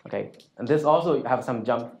 okay? And this also you have some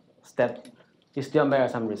jump step, you still measure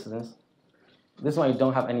some resistance. This one you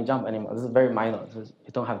don't have any jump anymore. This is very minor.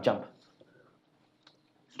 You don't have jump.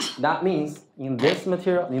 That means in this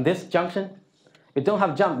material, in this junction, you don't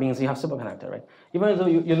have jump means you have superconductor, right? Even though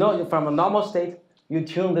you know from a normal state, you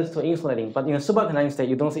tune this to insulating, but in a superconducting state,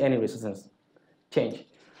 you don't see any resistance change.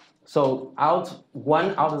 So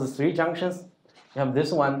one out of the 3 junctions, you have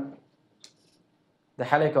this one, the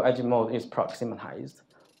helical edge mode is proximatized.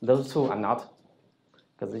 Those 2 are not,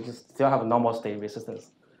 because they just still have a normal state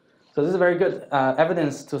resistance. So this is very good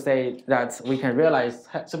evidence to say that we can realize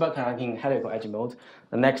superconducting helical edge mode.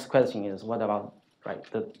 The next question is, what about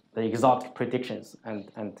the exotic predictions?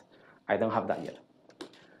 And I don't have that yet.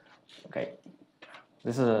 Okay,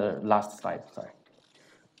 this is the last slide. Sorry.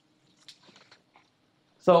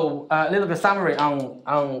 So a little bit summary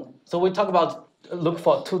on. So we talk about look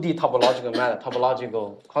for 2D topological matter,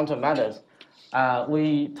 topological quantum matters.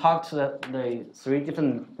 We talked the 3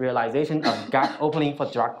 different realizations of gap opening for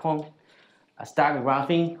Dirac quantum, staggered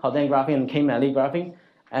graphing, Haldane graphing, and K-Manley graphing,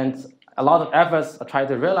 and a lot of efforts are trying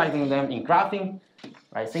to realizing them in graphing,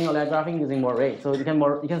 right? Single layer graphing using Moiré. So you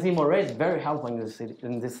can see Moiré is very helpful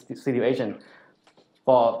in this situation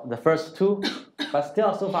for the first 2, but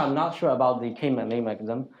still so far I'm not sure about the K-Manley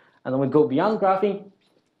mechanism. And then we go beyond graphing.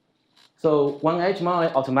 So one edge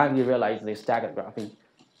monolith automatically realizes the staggered graphing.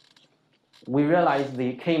 We realize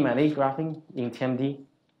the K-Manley graphing in TMD,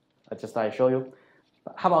 just I show you.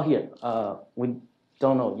 But how about here? We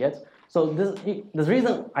don't know yet. So this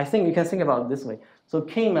reason, I think you can think about it this way. So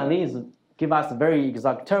K-Manley give us a very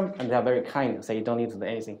exotic term, and they are very kind, say you don't need to do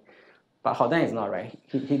anything. But Haldane is not, right?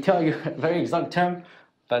 He tell you a very exotic term,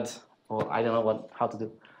 but I don't know how to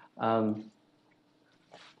do.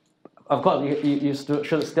 Of course, you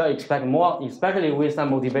should still expect more, especially with some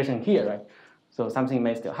motivation here, right? So something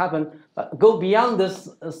may still happen. But go beyond this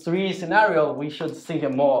 3 scenario, we should think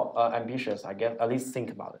more ambitious, I guess, at least think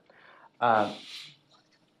about it.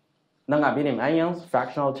 Non-abelian ions,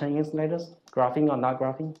 fractional chain insulators, graphing or not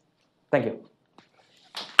graphing. Thank you.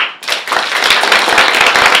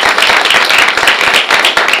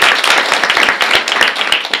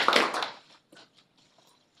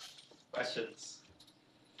 Questions?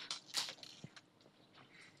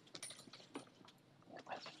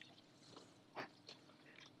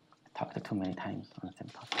 Talked too many times on the same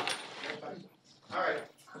topic. All right.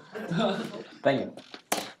 Thank you.